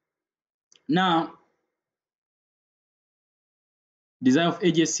 Now, Desire of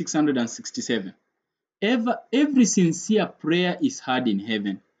Ages 667. Every sincere prayer is heard in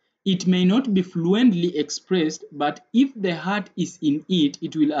heaven, It may not be fluently expressed, but if the heart is in it,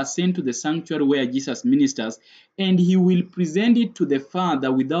 it will ascend to the sanctuary where Jesus ministers, and he will present it to the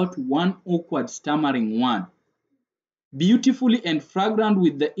Father without one awkward stammering word, beautifully and fragrant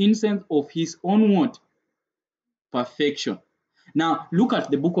with the incense of his own what? Perfection. Now, look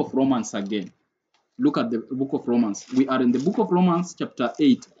at the book of Romans again. Look at the book of Romans. We are in the book of Romans chapter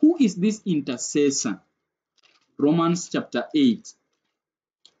 8. Who is this intercessor? Romans chapter 8,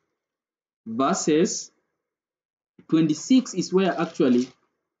 verses 26 is where actually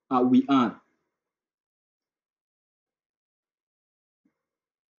we are.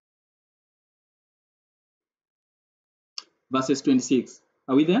 Verses 26.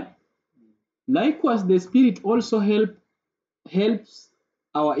 Are we there? Likewise, the Spirit also helps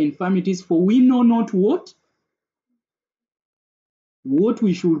our infirmities, for we know not what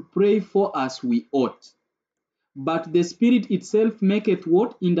we should pray for as we ought. But the Spirit itself maketh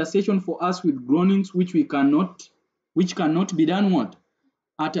what? Intercession for us with groanings which cannot be done what?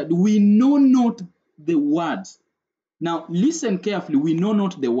 Uttered. We know not the words. Now listen carefully, we know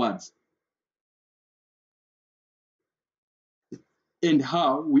not the words and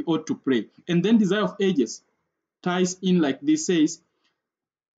how we ought to pray. And then Desire of Ages ties in like this, says,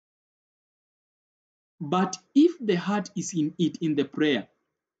 but if the heart is in it, in the prayer,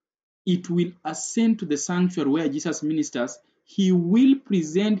 it will ascend to the sanctuary where Jesus ministers. He will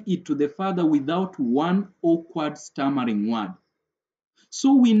present it to the Father without one awkward stammering word.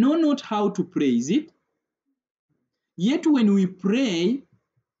 So we know not how to pray, is it? Yet when we pray,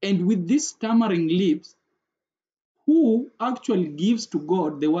 and with these stammering lips, who actually gives to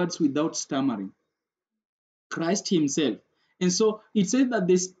God the words without stammering? Christ himself. And so it says that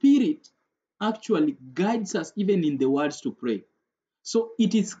the Spirit actually guides us even in the words to pray. So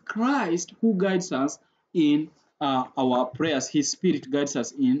it is Christ who guides us in our prayers. His Spirit guides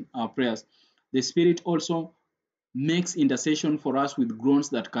us in our prayers. The Spirit also makes intercession for us with groans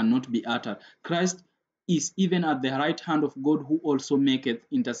that cannot be uttered. Christ is even at the right hand of God, who also maketh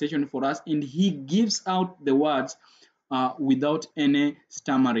intercession for us, and he gives out the words without any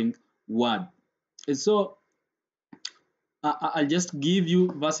stammering word. And so I'll just give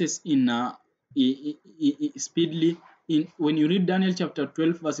you verses in speedily. When you read Daniel chapter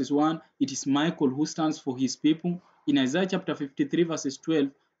 12 verses 1, it is Michael who stands for his people. In Isaiah chapter 53 verses 12,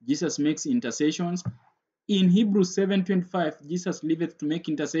 Jesus makes intercessions. In Hebrews 7:25, Jesus liveth to make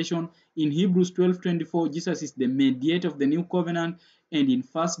intercession. In Hebrews 12:24, Jesus is the mediator of the new covenant. And in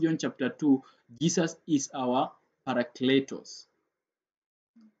 1 John chapter 2, Jesus is our Parakletos,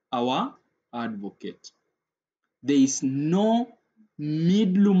 our advocate. There is no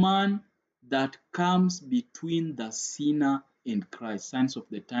middleman that comes between the sinner and Christ. Signs of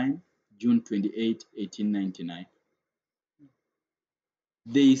the Time, June 28, 1899.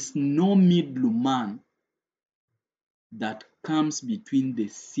 There is no middleman that comes between the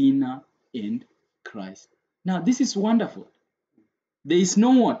sinner and Christ. Now, this is wonderful. There is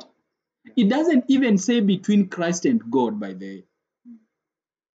no what? It doesn't even say between Christ and God, by the way.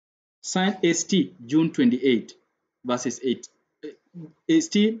 Sign ST, June 28, verses 8.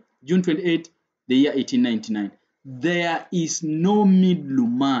 ST, June 28, the year 1899. There is no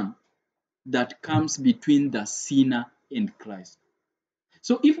middleman that comes between the sinner and Christ.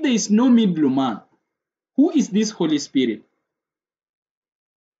 So if there is no middleman, who is this Holy Spirit?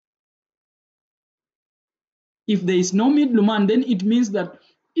 If there is no middleman, then it means that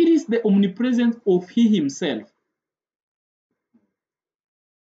it is the omnipresence of He Himself,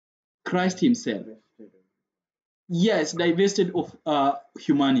 Christ Himself. Yes, divested of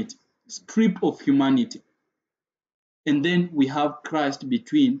humanity, stripped of humanity. And then we have Christ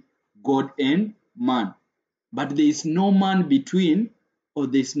between God and man. But there is no man between, or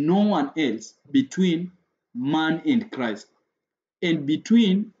there is no one else between man and Christ. And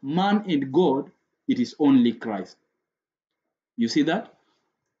between man and God, it is only Christ. You see that?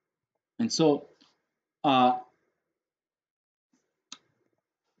 And so,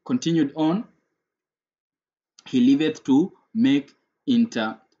 continued on, he liveth to make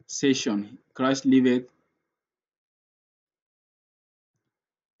intercession. Christ liveth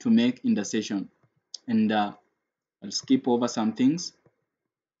to make intercession. And I'll skip over some things.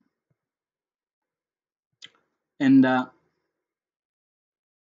 And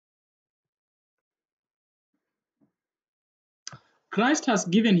Christ has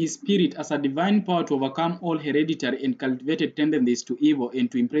given his Spirit as a divine power to overcome all hereditary and cultivated tendencies to evil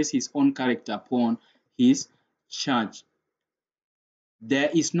and to impress his own character upon his church. There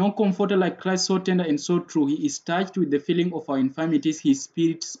is no comforter like Christ, so tender and so true. He is touched with the feeling of our infirmities. His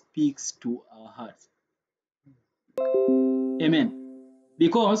Spirit speaks to our hearts. Amen.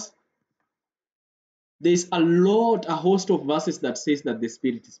 Because there's a host of verses that says that the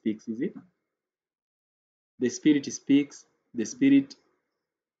Spirit speaks, is it? The Spirit speaks, the Spirit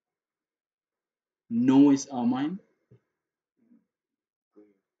knows our mind,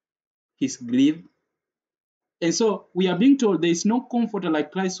 He's grieved. And so we are being told there is no comforter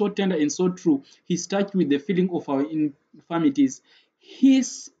like Christ, so tender and so true. He's touched with the feeling of our infirmities.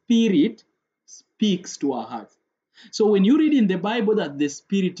 His Spirit speaks to our hearts. So when you read in the Bible that the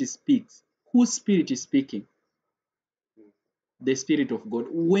Spirit speaks, whose Spirit is speaking? The Spirit of God.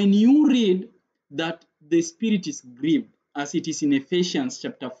 When you read that the Spirit is grieved, as it is in Ephesians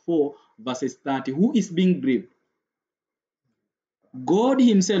chapter 4, verses 30, who is being grieved? God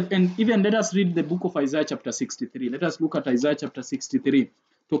Himself. And even let us read the book of Isaiah chapter 63. Let us look at Isaiah chapter 63,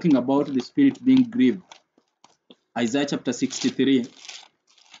 talking about the Spirit being grieved. Isaiah chapter 63,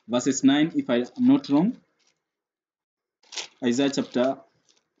 verses 9, if I am not wrong. Isaiah chapter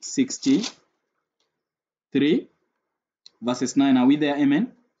 63, verses 9. Are we there?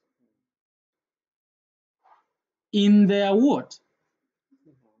 Amen. In their what?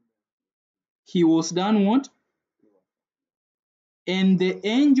 He was done what? And the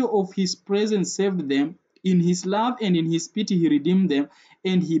angel of His presence saved them. In His love and in His pity He redeemed them,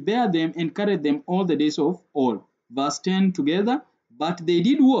 and He bare them and carried them all the days of all. Verse 10 together. But they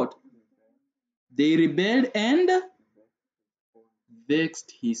did what? They rebelled and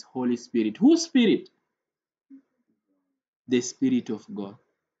vexed His Holy Spirit. Whose Spirit? The Spirit of God.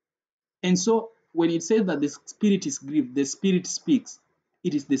 And so when it says that the Spirit is grieved, the Spirit speaks.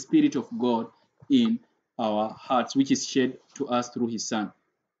 It is the Spirit of God in our hearts, which is shed to us through His Son.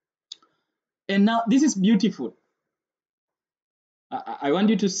 And now this is beautiful. I want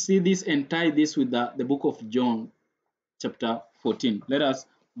you to see this and tie this with the book of John, chapter 14. Let us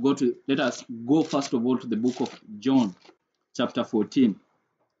go first of all to the book of John, chapter 14.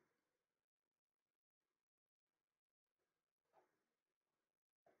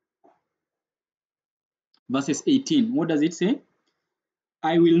 Verses 18. What does it say?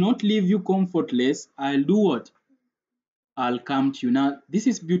 I will not leave you comfortless. I'll do what? I'll come to you. Now, this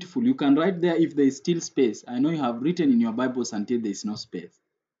is beautiful. You can write there if there is still space. I know you have written in your Bibles until there is no space.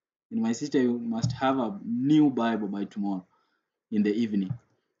 And my sister, you must have a new Bible by tomorrow in the evening.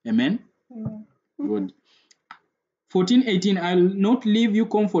 Amen? Good. 14:18, I'll not leave you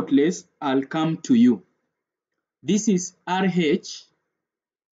comfortless. I'll come to you. This is RH,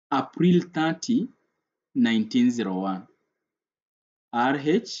 April 30, 1901.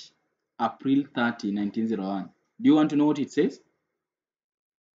 RH, April 30, 1901. Do you want to know what it says?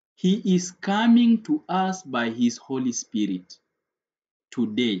 He is coming to us by His Holy Spirit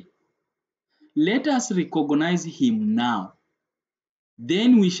today. Let us recognize Him now.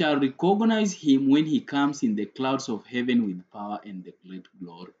 Then we shall recognize Him when He comes in the clouds of heaven with power and the great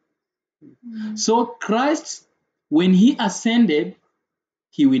glory. So Christ, when He ascended,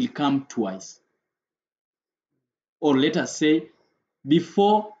 He will come twice. Or let us say,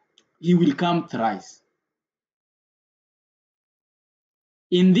 before He will come thrice.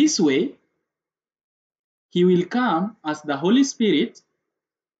 In this way, He will come as the Holy Spirit,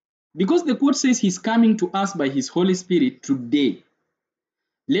 because the quote says He's coming to us by His Holy Spirit today.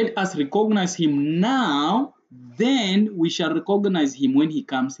 Let us recognize Him now, then we shall recognize Him when He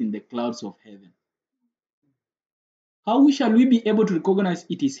comes in the clouds of heaven. How shall we be able to recognize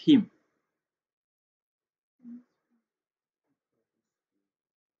it is Him?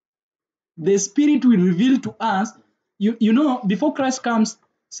 The Spirit will reveal to us. You know, before Christ comes,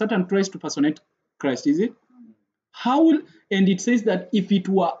 Satan tries to personate Christ, is it? And it says that if it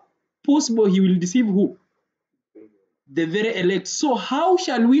were possible, he will deceive who? The very elect. So how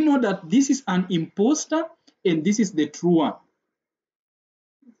shall we know that this is an impostor and this is the true one?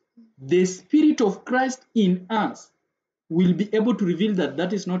 The Spirit of Christ in us will be able to reveal that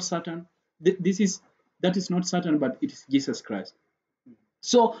that is not Satan. That is not Satan, but it is Jesus Christ.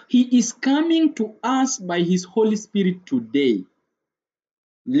 So He is coming to us by His Holy Spirit today.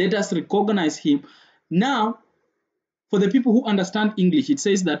 Let us recognize Him. Now, for the people who understand English, it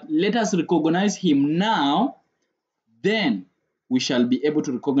says that let us recognize Him now, then we shall be able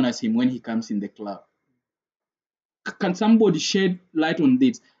to recognize Him when He comes in the cloud. Can somebody shed light on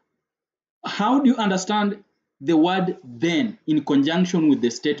this? How do you understand the word then in conjunction with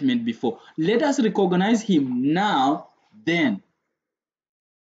the statement before? Let us recognize Him now, then.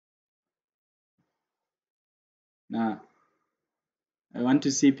 Now, I want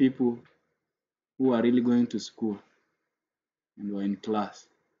to see people who are really going to school and were in class.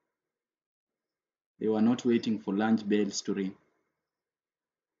 They were not waiting for lunch bells to ring.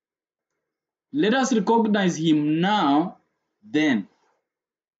 Let us recognize Him now, then.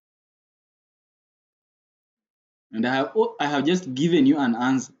 And I have just given you an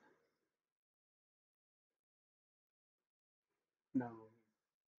answer. Now,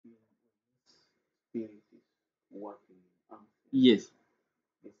 when the Spirit is working in us, Yes.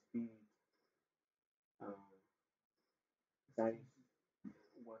 the Spirit uh, that is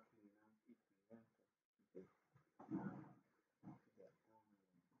working in us, it prevents us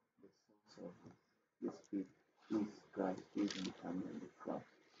the source of the Spirit is Christ, is becoming the Christ.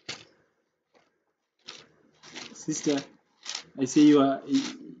 Sister, I say you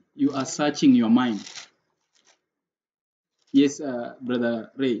are searching your mind. Yes,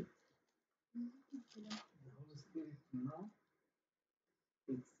 Brother Ray. The Holy Spirit now,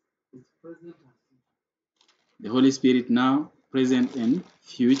 it's present and future. The Holy Spirit now, present and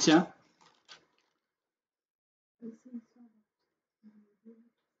future.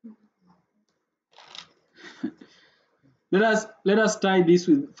 Let us tie this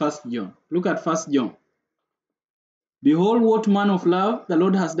with 1 John. Look at 1 John. Behold, what man of love the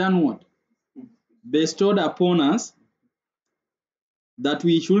Lord has done what? Bestowed upon us, that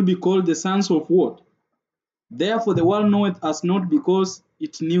we should be called the sons of what? Therefore the world knoweth us not, because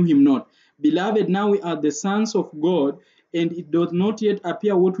it knew him not. Beloved, now we are the sons of God, and it doth not yet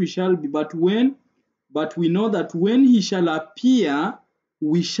appear what we shall be, but we know that when he shall appear,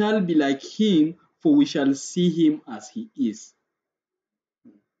 we shall be like him, for we shall see him as he is.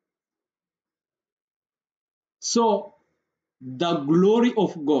 So, the glory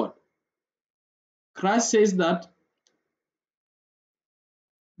of God. Christ says that,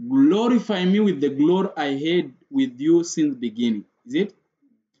 glorify me with the glory I had with you since the beginning. Is it?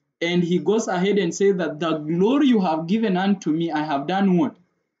 And he goes ahead and says that the glory you have given unto me, I have done what?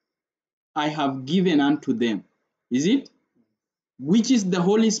 I have given unto them. Is it? Which is the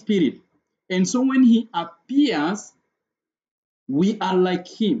Holy Spirit. And so when he appears, we are like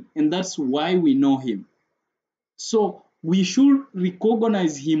him, and that's why we know him. So we should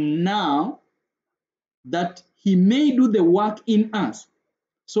recognize him now, that he may do the work in us,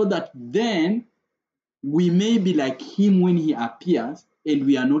 so that then we may be like him when he appears, and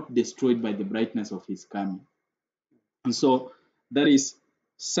we are not destroyed by the brightness of his coming. And so that is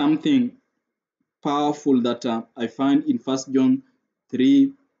something powerful that I find in 1 John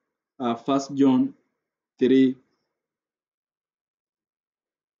 3, 1 John 3,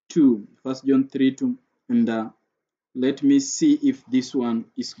 2. 1 John 3, 2. And let me see if this one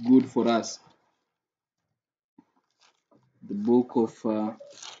is good for us. The book of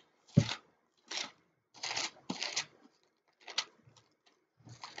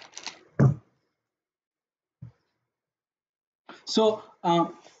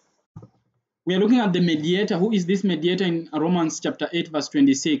we are looking at the mediator. Who is this mediator in Romans chapter 8, verse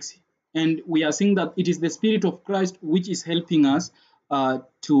 26? And we are seeing that it is the Spirit of Christ which is helping us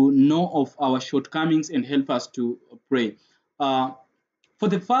to know of our shortcomings and help us to pray. For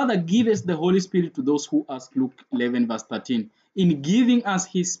the Father gives the Holy Spirit to those who ask, Luke 11, verse 13. In giving us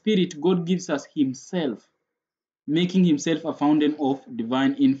his Spirit, God gives us himself, making himself a fountain of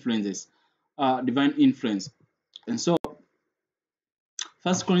divine influence. And so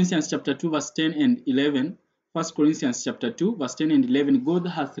 1 Corinthians chapter 2 verse 10 and 11. 1 Corinthians chapter 2 verse 10 and 11. God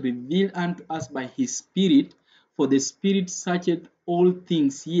hath revealed unto us by his Spirit, for the Spirit searcheth all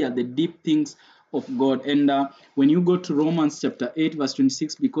things, yea, the deep things of God. And when you go to Romans chapter 8 verse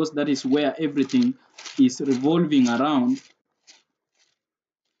 26, because that is where everything is revolving around,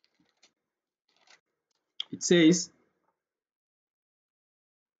 it says,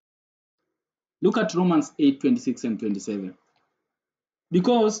 look at Romans 8, 26 and 27.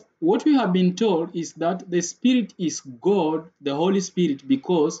 Because what we have been told is that the Spirit is God, the Holy Spirit,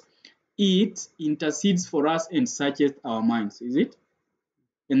 because it intercedes for us and searches our minds, is it?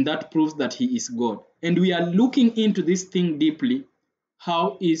 And that proves that he is God. And we are looking into this thing deeply.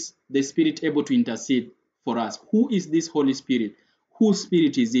 How is the Spirit able to intercede for us? Who is this Holy Spirit? Whose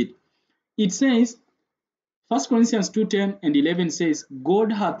Spirit is it? It says, 1 Corinthians 2:10 and 11 says,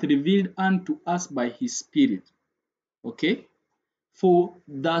 God hath revealed unto us by his Spirit. Okay? For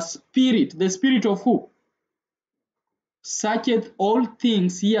the Spirit of who? Searcheth all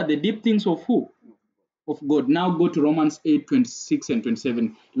things, here the deep things of who? Of God. Now go to Romans 8, 26 and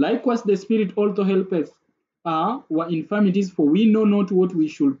 27. Likewise the Spirit also helpeth our infirmities, for we know not what we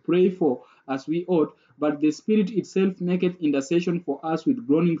should pray for as we ought, but the Spirit itself maketh intercession for us with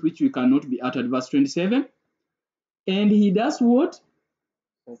groanings which we cannot be uttered. Verse 27. And he does what?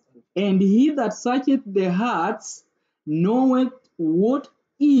 And he that searcheth the hearts knoweth what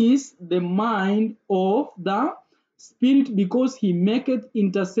is the mind of the Spirit, because he maketh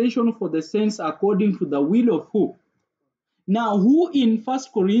intercession for the saints according to the will of who? Now, who in 1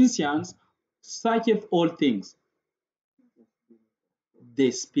 Corinthians searcheth all things?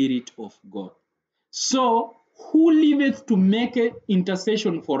 the Spirit of God. So, who liveth to make an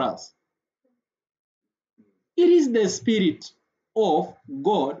intercession for us? It is the Spirit of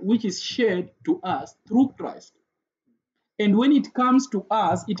God which is shared to us through Christ. And when it comes to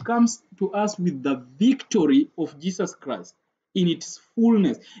us with the victory of Jesus Christ in its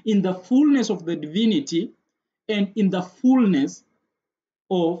fullness, in the fullness of the divinity and in the fullness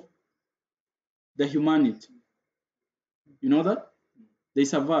of the humanity. You know that?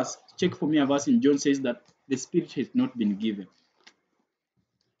 There's a verse, check for me a verse in John says that the Spirit has not been given.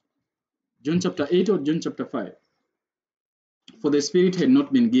 John chapter 8 or John chapter 5? For the Spirit had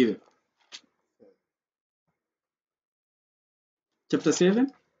not been given. Chapter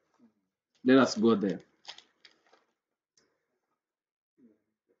 7? Let us go there.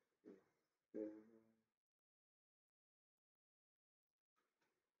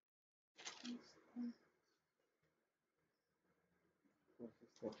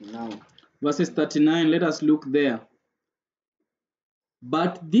 Verses 39, let us look there.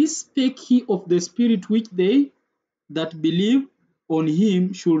 But this spake he of the Spirit which they that believe on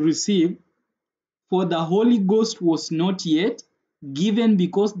him should receive, for the Holy Ghost was not yet given,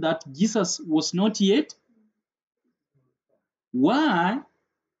 because that Jesus was not yet. Why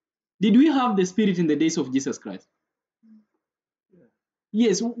did we have the Spirit in the days of Jesus Christ?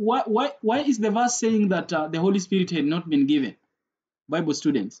 Yes, why is the verse saying that the Holy Spirit had not been given? Bible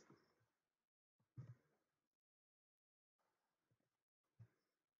students.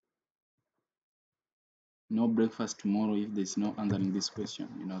 No breakfast tomorrow if there's no answering this question.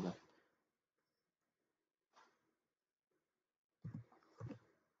 You know that.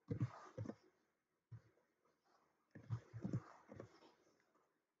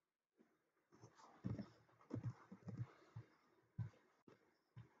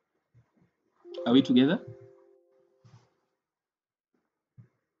 Are we together?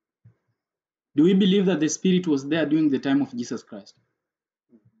 Do we believe that the Spirit was there during the time of Jesus Christ?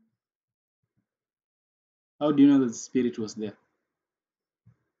 How do you know that the Spirit was there?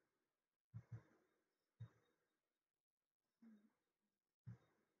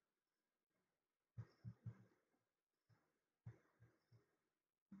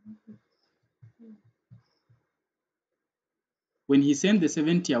 When he sent the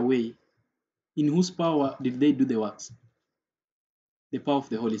 70 away, in whose power did they do the works? The power of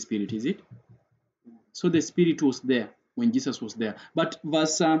the Holy Spirit, is it? So the Spirit was there when Jesus was there. But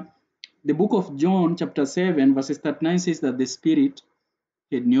the book of John, chapter 7, verses 39 says that the Spirit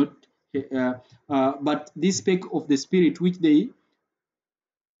had not, but this spake of the Spirit which they,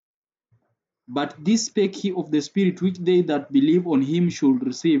 but this spake he of the Spirit which they that believe on him should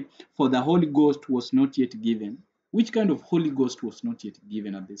receive, for the Holy Ghost was not yet given. Which kind of Holy Ghost was not yet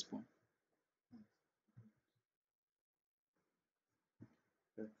given at this point?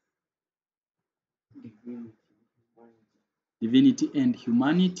 Divinity and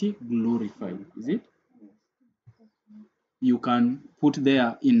humanity glorified, is it? You can put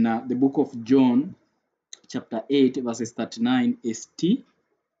there in the book of John, chapter 8, verses 39, ST.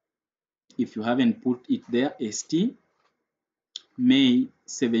 If you haven't put it there, ST. May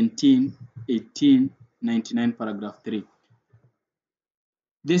 17, 1899, paragraph 3.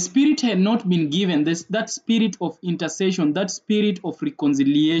 The Spirit had not been given, that spirit of intercession, that spirit of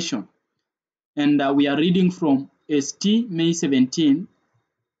reconciliation. And we are reading from ST, May 17,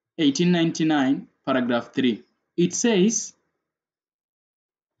 1899, paragraph 3. It says,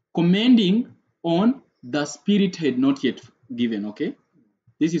 commending on the Spirit had not yet given, okay?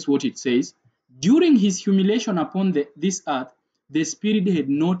 This is what it says. During his humiliation upon this earth, the Spirit had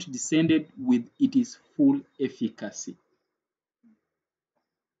not descended with its full efficacy.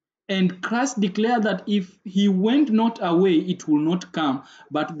 And Christ declared that if he went not away, it will not come,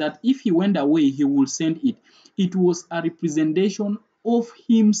 but that if he went away, he will send it. It was a representation of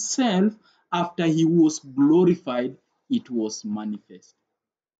himself after he was glorified, it was manifest.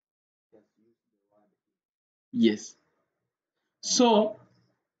 Yes. So,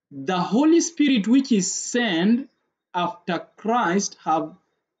 the Holy Spirit which is sent after Christ have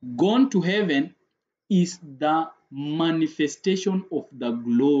gone to heaven is the manifestation of the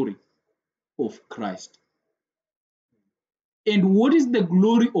glory of Christ. And what is the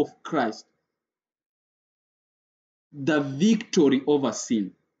glory of Christ? The victory over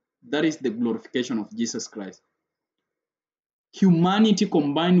sin. That is the glorification of Jesus Christ. Humanity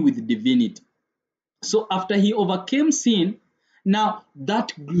combined with divinity. So after he overcame sin, now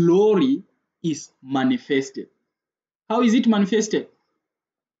that glory is manifested. How is it manifested?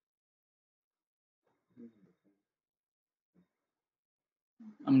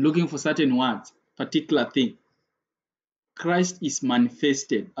 I'm looking for certain words, particular thing. Christ is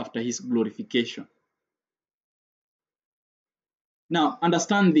manifested after his glorification. Now,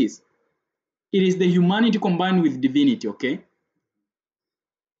 understand this. It is the humanity combined with divinity, okay?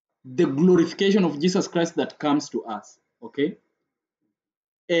 The glorification of Jesus Christ that comes to us, okay?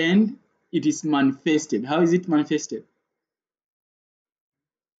 And it is manifested. How is it manifested?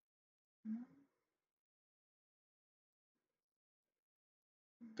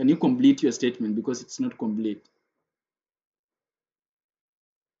 Can you complete your statement, because it's not complete?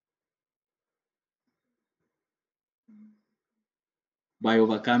 By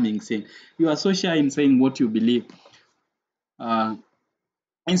overcoming sin. You are so shy in saying what you believe. And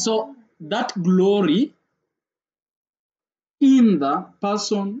so that glory in the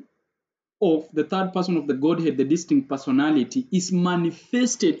person of the third person of the Godhead, the distinct personality, is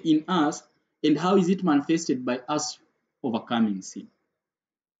manifested in us. And how is it manifested? By us overcoming sin.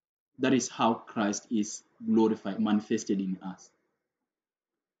 That is how Christ is glorified, manifested in us.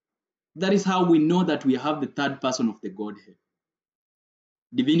 That is how we know that we have the third person of the Godhead.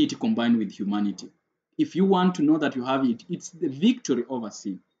 Divinity combined with humanity. If you want to know that you have it, it's the victory over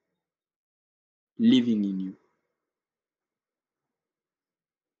sin living in you.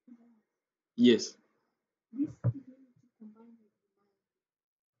 Yes. This divinity combined with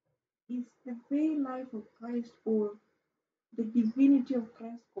humanity is the very life of Christ, or the divinity of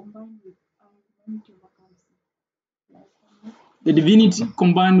Christ combined with our humanity overcomes sin. The divinity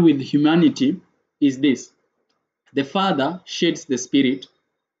combined with humanity is this. The Father sheds the Spirit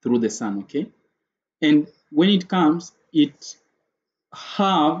through the Son, okay? And when it comes,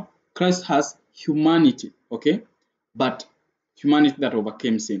 Christ has humanity, okay? But humanity that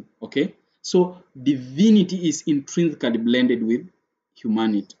overcame sin, okay? So divinity is intrinsically blended with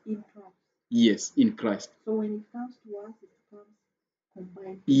humanity. In Christ. Yes, in Christ. So when it comes to us, it comes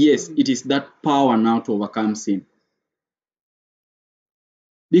combined. Yes, it is that power now to overcome sin.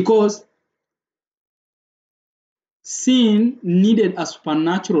 Because sin needed a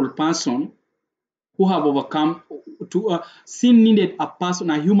supernatural person who have overcome sin needed a person,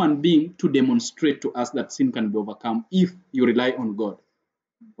 a human being, to demonstrate to us that sin can be overcome if you rely on God.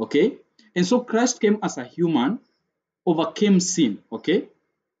 Okay? And so Christ came as a human, overcame sin, okay?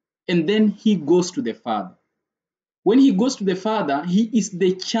 And then he goes to the Father. When he goes to the Father, he is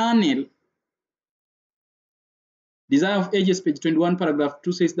the channel. Desire of Ages, page 21, paragraph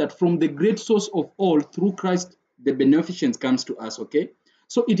 2 says that from the great source of all, through Christ, the beneficence comes to us, okay?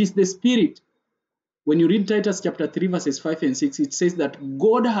 So it is the Spirit. When you read Titus chapter 3, verses 5 and 6, it says that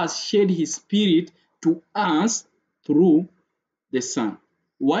God has shed his Spirit to us through the Son.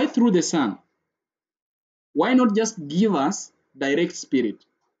 Why through the Son? Why not just give us direct Spirit?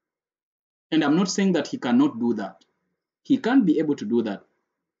 And I'm not saying that he cannot do that. He can be able to do that.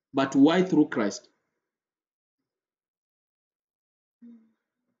 But why through Christ?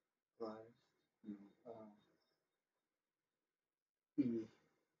 Christ, he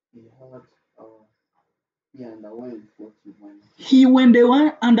had he underwent what humanity. He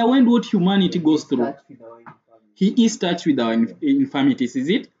underwent what humanity goes through. He is touched with our infirmities, is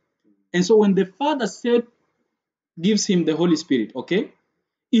it? And so when the Father gives him the Holy Spirit, okay,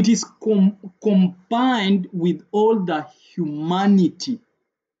 it is combined with all the humanity,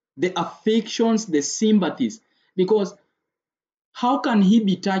 the affections, the sympathies. Because how can he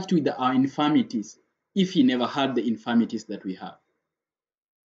be touched with our infirmities if he never had the infirmities that we have?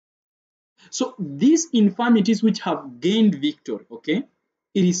 So these infirmities which have gained victory, okay,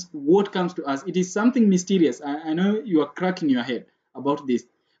 it is what comes to us. It is something mysterious. I know you are cracking your head about this.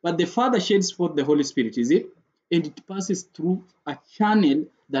 But the Father sheds forth the Holy Spirit, is it? And it passes through a channel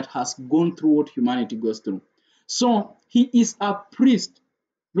that has gone through what humanity goes through. So he is a priest.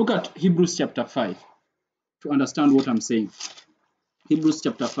 Look at Hebrews chapter 5 to understand what I'm saying. Hebrews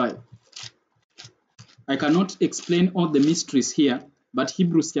chapter 5. I cannot explain all the mysteries here, but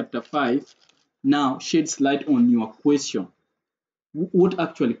Hebrews chapter 5 now sheds light on your question. What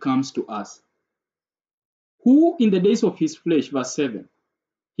actually comes to us? Who in the days of his flesh, verse 7,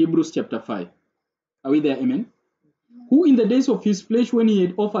 Hebrews chapter 5. Are we there, amen? Who in the days of his flesh, when he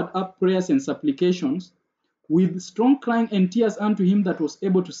had offered up prayers and supplications, with strong crying and tears unto him that was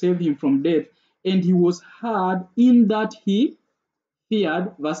able to save him from death, and he was heard in that he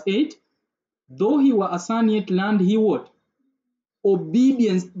feared, verse 8, though he were a son, yet learned he what?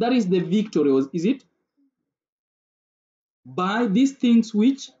 Obedience. That is the victory, is it? By these things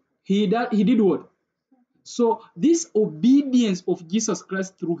which he did what? So this obedience of Jesus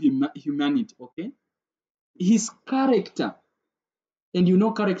Christ through humanity, okay? His character, and you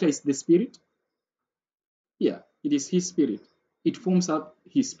know character is the spirit? Yeah, it is his spirit. It forms up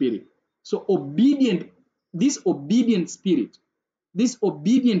his spirit. So obedient this obedient spirit, this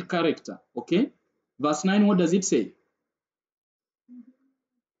obedient character, okay? Verse 9, what does it say?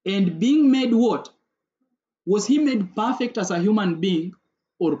 And being made what? Was he made perfect as a human being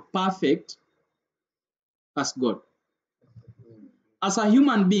or perfect as God? As a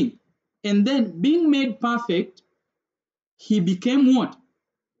human being. And then being made perfect, he became what?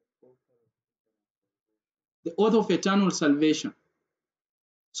 The author of eternal salvation.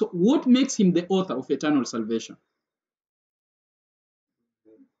 So what makes him the author of eternal salvation?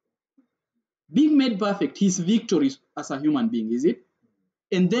 Being made perfect, his victory as a human being, is it?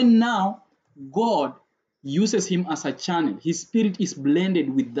 And then now, God uses him as a channel. His spirit is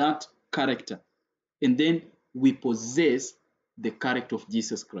blended with that character. And then we possess the character of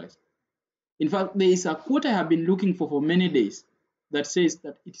Jesus Christ. In fact, there is a quote I have been looking for many days that says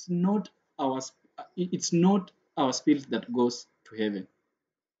that it's not our spirit that goes to heaven.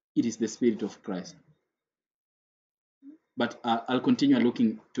 It is the Spirit of Christ. But I'll continue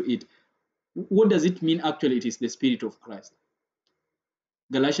looking to it. What does it mean actually it is the Spirit of Christ?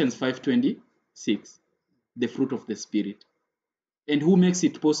 Galatians 5:26, the fruit of the Spirit. And who makes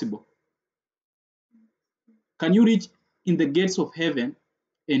it possible? Can you reach in the gates of heaven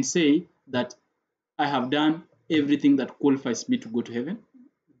and say that I have done everything that qualifies me to go to heaven?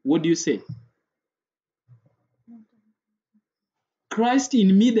 What do you say? Christ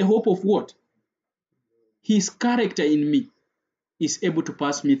in me, the hope of what? His character in me is able to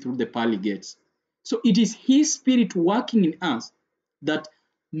pass me through the pearly gates. So it is his spirit working in us that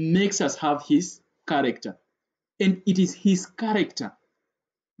makes us have his character. And it is his character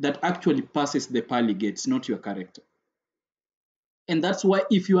that actually passes the pearly gates, not your character. And that's why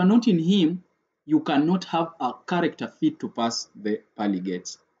if you are not in him, you cannot have a character fit to pass the pearly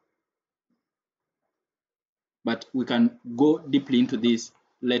gates. But we can go deeply into this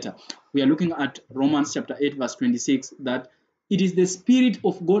later. We are looking at Romans chapter 8 verse 26, that it is the Spirit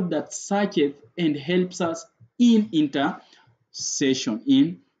of God that searcheth and helps us in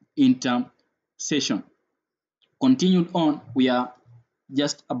intercession. Continued on, we are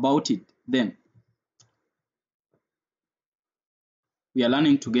just about it then. We are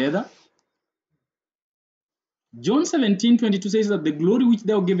learning together. John 17:22 says that the glory which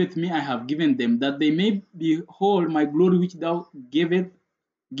thou gavest me I have given them, that they may behold my glory which thou gavest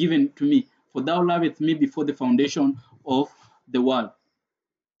given to me, for thou lovest me before the foundation of the world.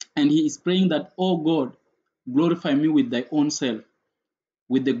 And he is praying that, oh God, glorify me with thy own self,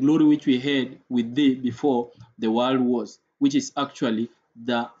 with the glory which we had with thee before the world was, which is actually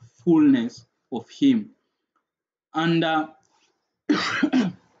the fullness of him. And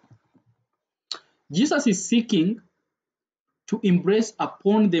Jesus is seeking to impress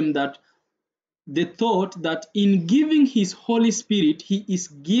upon them that the thought that in giving his Holy Spirit, he is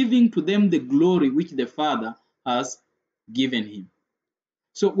giving to them the glory which the Father has given him.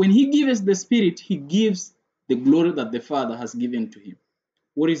 So when he gives the Spirit, he gives the glory that the Father has given to him.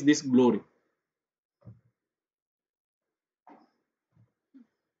 What is this glory?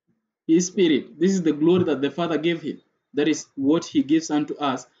 His Spirit. This is the glory that the Father gave him. That is what he gives unto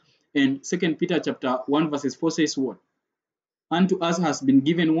us. And 2 Peter chapter 1 verses 4 says what? Unto us has been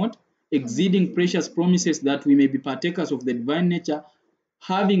given what? Exceeding precious promises, that we may be partakers of the divine nature,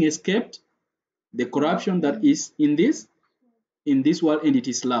 having escaped the corruption that is in this world, and it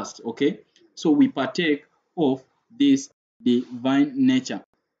is last. Okay, so we partake of this divine nature.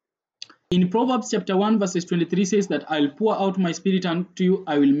 In Proverbs chapter 1 verses 23 says that I'll pour out my spirit unto you,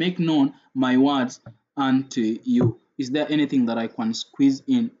 I will make known my words unto you. Is there anything that I can squeeze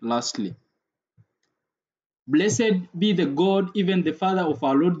in lastly? Blessed be the God, even the Father of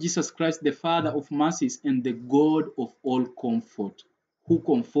our Lord Jesus Christ, the Father of mercies and the God of all comfort, who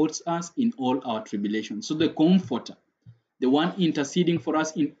comforts us in all our tribulation. So the comforter, the one interceding for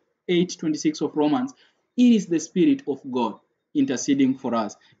us in 8:26 of Romans, it is the Spirit of God interceding for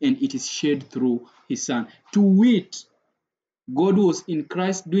us, and it is shed through his Son. To wit, God was in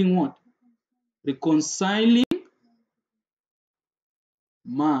Christ doing what? Reconciling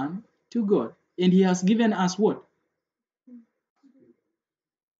man to God. And he has given us what?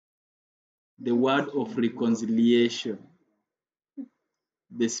 The word of reconciliation.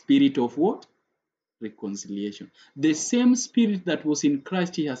 The Spirit of what? Reconciliation. The same Spirit that was in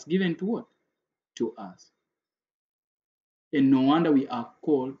Christ he has given to what? To us. And no wonder we are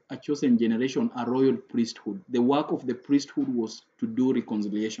called a chosen generation, a royal priesthood. The work of the priesthood was to do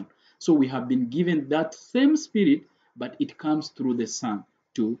reconciliation. So we have been given that same Spirit, but it comes through the Son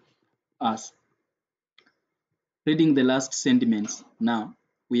to us. Reading the last sentiments now.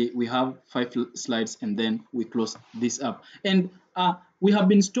 We have 5 slides and then we close this up. And we have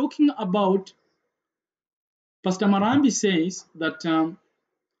been talking about Pastor Marambi says that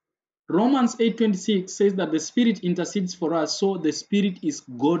Romans 8:26 says that the Spirit intercedes for us, so the Spirit is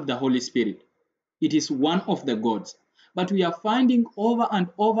God, the Holy Spirit. It is one of the gods. But we are finding over and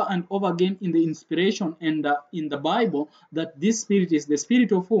over and over again in the inspiration and in the Bible that this Spirit is the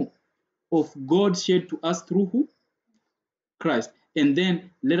Spirit of who? Of God shed to us through who? Christ. And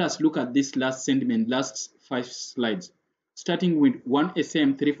then let us look at this last sentiment, last 5 slides. Starting with 1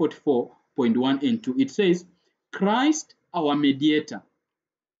 SM 344.1 and 2. It says, Christ our mediator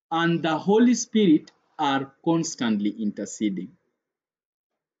and the Holy Spirit are constantly interceding.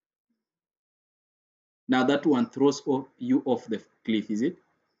 Now that one throws you off the cliff, is it?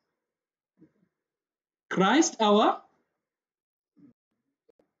 Christ our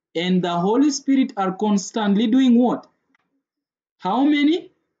and the Holy Spirit are constantly doing what? How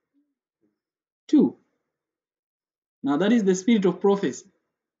many? 2. Now that is the spirit of prophecy.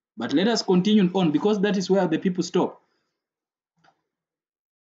 But let us continue on because that is where the people stop.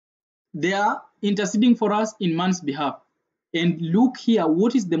 They are interceding for us in man's behalf. And look here,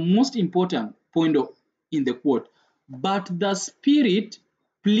 what is the most important point in the quote? But the Spirit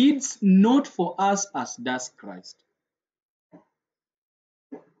pleads not for us as does Christ,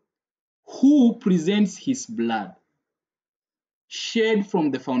 who presents his blood shed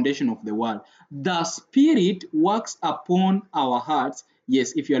from the foundation of the world. The Spirit works upon our hearts.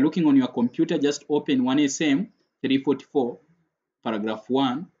 Yes, if you are looking on your computer, just open 1 SM 344, paragraph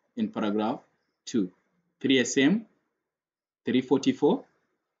 1 and paragraph 2. 3 SM 344.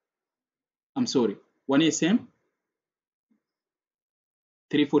 I'm sorry, 1 SM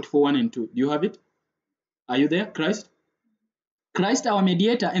 344, 1 and 2. Do you have it? Are you there? Christ? Christ, our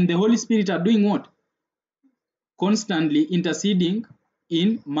mediator, and the Holy Spirit are doing what? Constantly interceding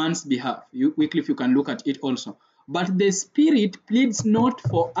in man's behalf. Wycliffe, you can look at it also. But the Spirit pleads not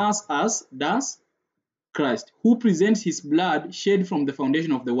for us as does Christ, who presents his blood shed from the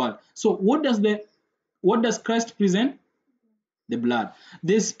foundation of the world. So what does Christ present? The blood.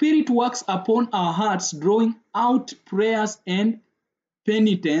 The Spirit works upon our hearts, drawing out prayers and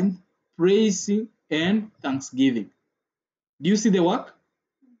penitence, praise and thanksgiving. Do you see the work?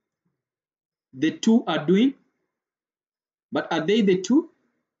 The two are doing, but are they the two?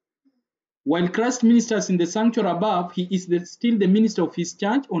 While Christ ministers in the sanctuary above, he is still the minister of his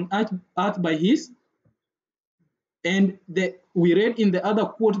church on earth by his. And we read in the other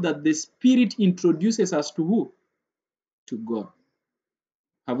quote that the Spirit introduces us to who? To God.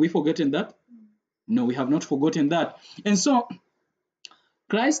 Have we forgotten that? No, we have not forgotten that. And so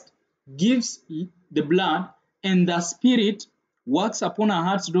Christ gives the blood, and the Spirit works upon our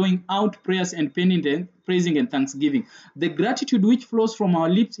hearts, drawing out prayers and penitence, praising and thanksgiving. The gratitude which flows from our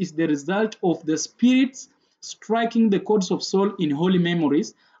lips is the result of the Spirit striking the chords of soul in holy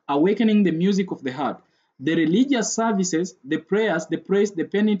memories, awakening the music of the heart. The religious services, the prayers, the praise, the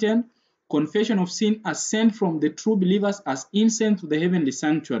penitence, confession of sin are sent from the true believers as incense to the heavenly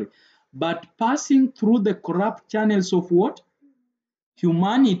sanctuary, but passing through the corrupt channels of what?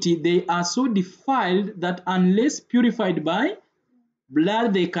 Humanity, they are so defiled that unless purified by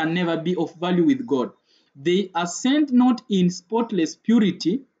blood, they can never be of value with God. They ascend not in spotless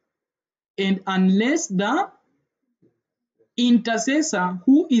purity, and unless the intercessor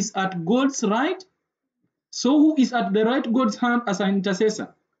who is at God's right, so who is at the right God's hand as an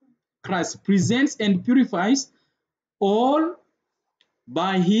intercessor? Christ presents and purifies all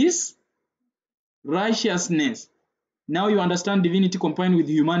by his righteousness. Now you understand divinity combined with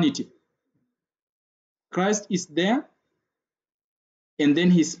humanity. Christ is there, and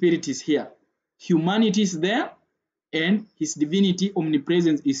then his Spirit is here. Humanity is there, and his divinity,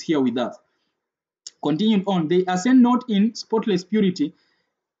 omnipresence, is here with us. Continuing on, they ascend not in spotless purity,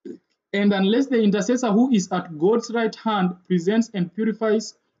 and unless the intercessor who is at God's right hand presents and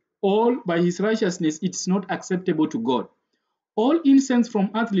purifies all by his righteousness, it is not acceptable to God. All incense from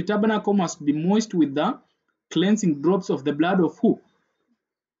earthly tabernacle must be moist with the cleansing drops of the blood of who?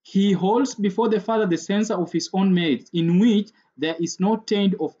 He holds before the Father the censer of his own merits, in which there is no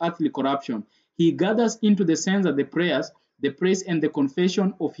taint of earthly corruption. He gathers into the censer the prayers, the praise, and the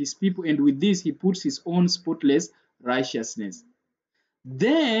confession of his people, and with this he puts his own spotless righteousness.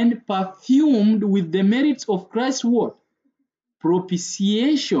 Then, perfumed with the merits of Christ's word,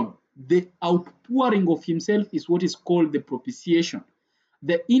 propitiation, the outpouring of himself is what is called the propitiation.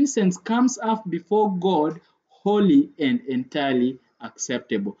 The incense comes up before God, holy and entirely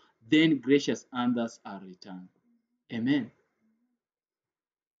acceptable. Then gracious answers are returned. Amen.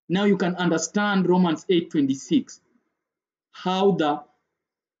 Now you can understand Romans 8:26, how the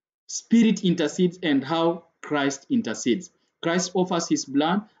Spirit intercedes and how Christ intercedes. Christ offers his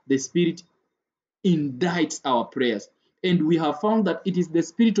blood, the Spirit indicts our prayers. And we have found that it is the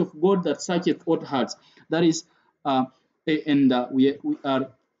Spirit of God that searcheth all hearts. That is, we are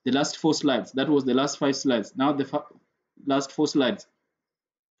the last 4 slides. That was the last 5 slides. Now the last 4 slides.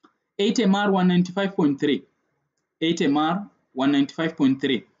 8MR 195.3. 8MR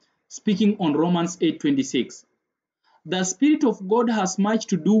 195.3. Speaking on Romans 8:26. The Spirit of God has much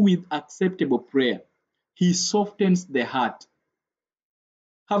to do with acceptable prayer. He softens the heart.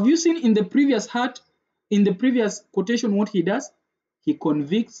 Have you seen in the previous quotation what he does? He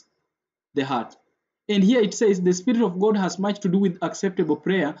convicts the heart. And here it says the Spirit of God has much to do with acceptable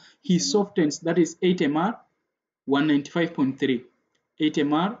prayer. He softens, that is 8MR 195.3.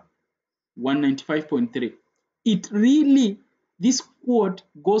 8MR 195.3. It really, this quote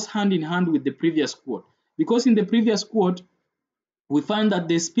goes hand in hand with the previous quote. Because in the previous quote, we find that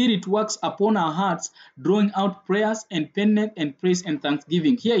the Spirit works upon our hearts, drawing out prayers and penitence and praise and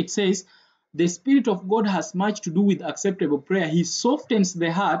thanksgiving. Here it says, the Spirit of God has much to do with acceptable prayer. He softens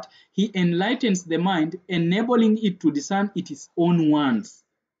the heart, He enlightens the mind, enabling it to discern its own wants.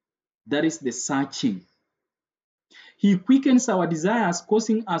 That is the searching. He quickens our desires,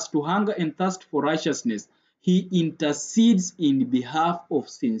 causing us to hunger and thirst for righteousness. He intercedes in behalf of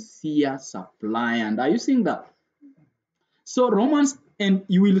sincere suppliant. Are you seeing that? So Romans, and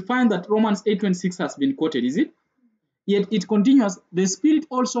you will find that Romans 8:26 has been quoted, is it? Yet it continues, the Spirit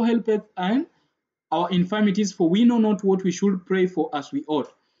also helpeth in our infirmities, for we know not what we should pray for as we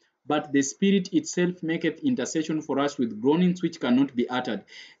ought. But the Spirit itself maketh intercession for us with groanings which cannot be uttered.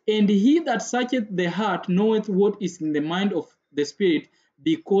 And he that searcheth the heart knoweth what is in the mind of the Spirit,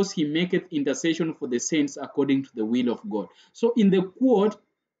 because he maketh intercession for the saints according to the will of God. So in the quote,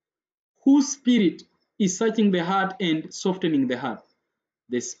 whose Spirit is searching the heart and softening the heart?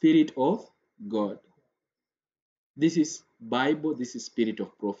 The Spirit of God. This is Bible, this is spirit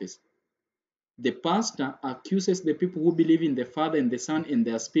of prophecy. The pastor accuses the people who believe in the Father and the Son and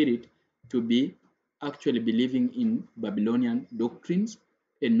their Spirit to be actually believing in Babylonian doctrines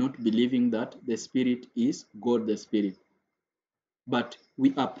and not believing that the Spirit is God the Spirit. But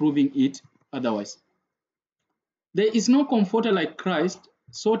we are proving it otherwise. There is no comforter like Christ,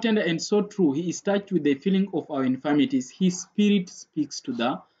 so tender and so true. He is touched with the feeling of our infirmities. His Spirit speaks to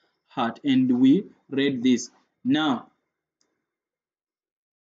the heart. And we read this. Now,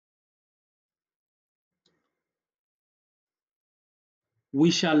 we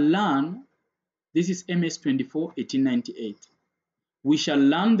shall learn, this is MS 24, 1898. We shall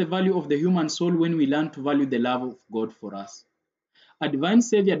learn the value of the human soul when we learn to value the love of God for us. A divine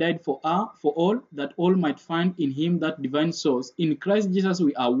Savior died for all, that all might find in him that divine source. In Christ Jesus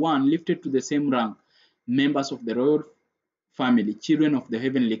we are one, lifted to the same rank, members of the royal family, children of the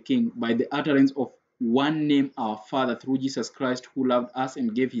heavenly King, by the utterance of one name, our Father, through Jesus Christ, who loved us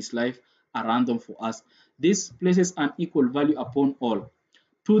and gave his life a ransom for us. This places an equal value upon all.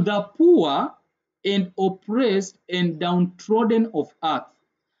 To the poor and oppressed and downtrodden of earth,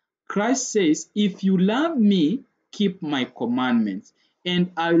 Christ says, if you love me, keep my commandments,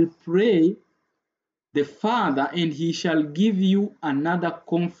 and I will pray the Father, and he shall give you another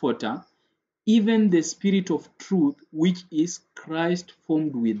comforter, even the Spirit of truth, which is Christ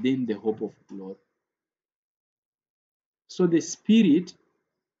formed within the hope of glory. So the Spirit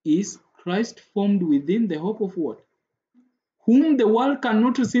is Christ formed within the hope of what? Whom the world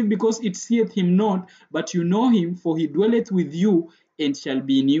cannot receive because it seeth him not, but you know him, for he dwelleth with you and shall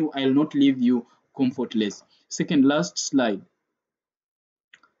be in you. I will not leave you comfortless. Second last slide.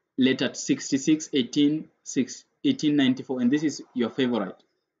 Letter 66, 1894, and this is your favorite.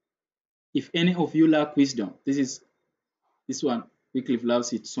 If any of you lack wisdom, this one, Wycliffe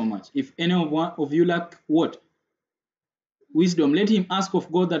loves it so much. If any of you lack what? Wisdom, let him ask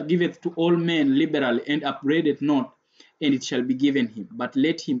of God that giveth to all men liberally and upbraideth not, and it shall be given him. But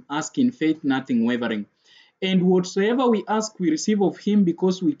let him ask in faith, nothing wavering. And whatsoever we ask, we receive of him,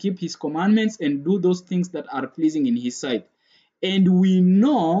 because we keep his commandments and do those things that are pleasing in his sight. And we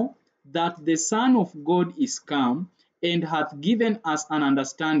know that the Son of God is come, and hath given us an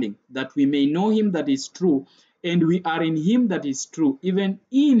understanding, that we may know him that is true, and we are in him that is true, even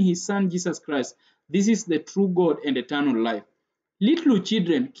in his Son Jesus Christ. This is the true God and eternal life. Little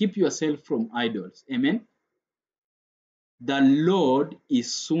children, keep yourself from idols. Amen. The Lord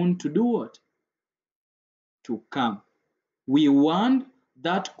is soon to do what? To come. We want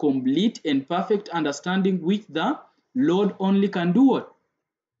that complete and perfect understanding which the Lord only can do what?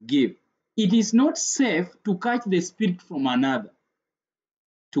 Give. It is not safe to catch the Spirit from another.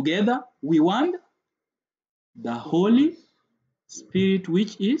 Together, we want the Holy Spirit,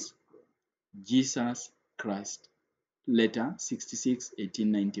 which is Jesus Christ. letter 66,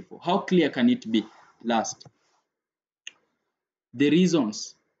 1894. How clear can it be? Last, the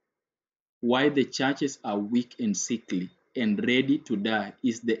reasons why the churches are weak and sickly and ready to die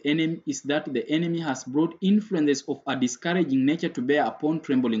is that the enemy has brought influences of a discouraging nature to bear upon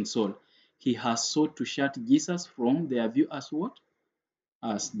trembling soul. He has sought to shut Jesus from their view as what?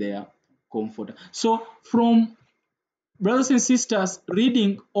 As their comforter. So from brothers and sisters,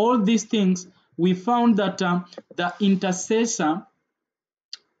 reading all these things, we found that the intercessor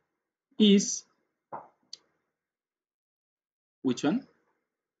is which one?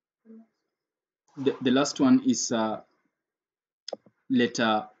 The last one is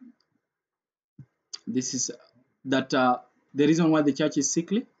letter. This is that the reason why the church is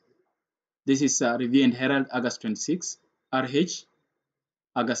sickly. This is Review and Herald, August 26, RH,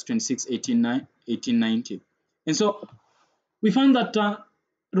 August 26, 1890. And so we found that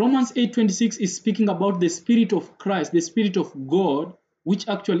Romans 8:26 is speaking about the Spirit of Christ, the Spirit of God, which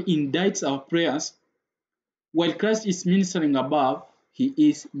actually indicts our prayers. While Christ is ministering above, he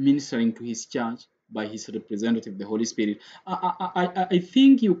is ministering to his church by his representative, the Holy Spirit. I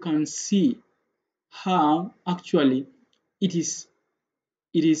think you can see how actually it is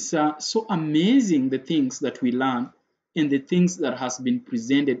so amazing, the things that we learn and the things that has been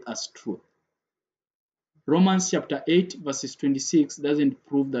presented as truth. Romans chapter 8 verses 26 doesn't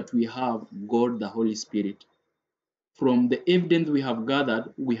prove that we have God the Holy Spirit. From the evidence we have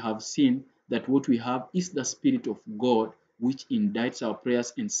gathered, we have seen that what we have is the Spirit of God, which indicts our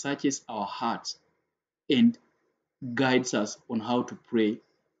prayers and searches our hearts and guides us on how to pray.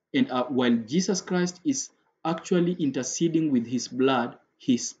 And while Jesus Christ is actually interceding with his blood,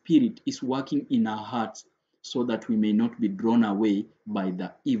 his Spirit is working in our hearts so that we may not be drawn away by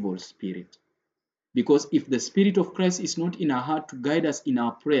the evil spirit. Because if the Spirit of Christ is not in our heart to guide us in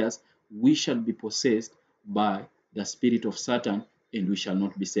our prayers, we shall be possessed by the spirit of Satan and we shall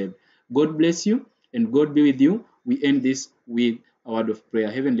not be saved. God bless you and God be with you. We end this with a word of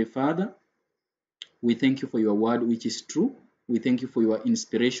prayer. Heavenly Father, we thank you for your word which is true. We thank you for your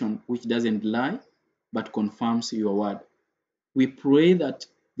inspiration which doesn't lie but confirms your word. We pray that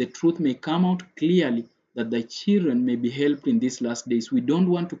the truth may come out clearly, that the children may be helped in these last days. We don't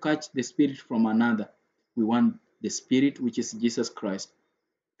want to catch the Spirit from another. We want the Spirit, which is Jesus Christ,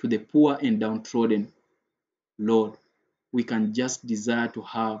 to the poor and downtrodden. Lord, we can just desire to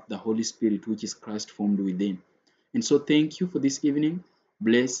have the Holy Spirit, which is Christ formed within. And so thank you for this evening.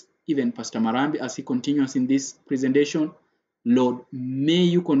 Bless even Pastor Marambi as he continues in this presentation. Lord, may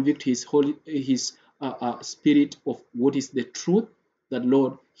you convict his spirit of what is the truth, that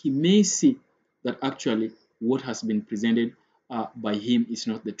Lord, he may see that actually what has been presented by him is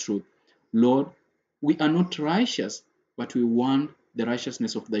not the truth. Lord, we are not righteous, but we want the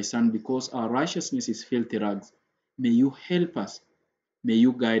righteousness of thy Son, because our righteousness is filthy rags. May you help us, may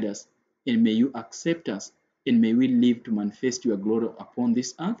you guide us, and may you accept us, and may we live to manifest your glory upon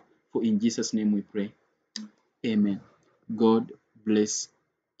this earth. For in Jesus' name we pray. Amen. God bless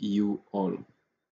you all.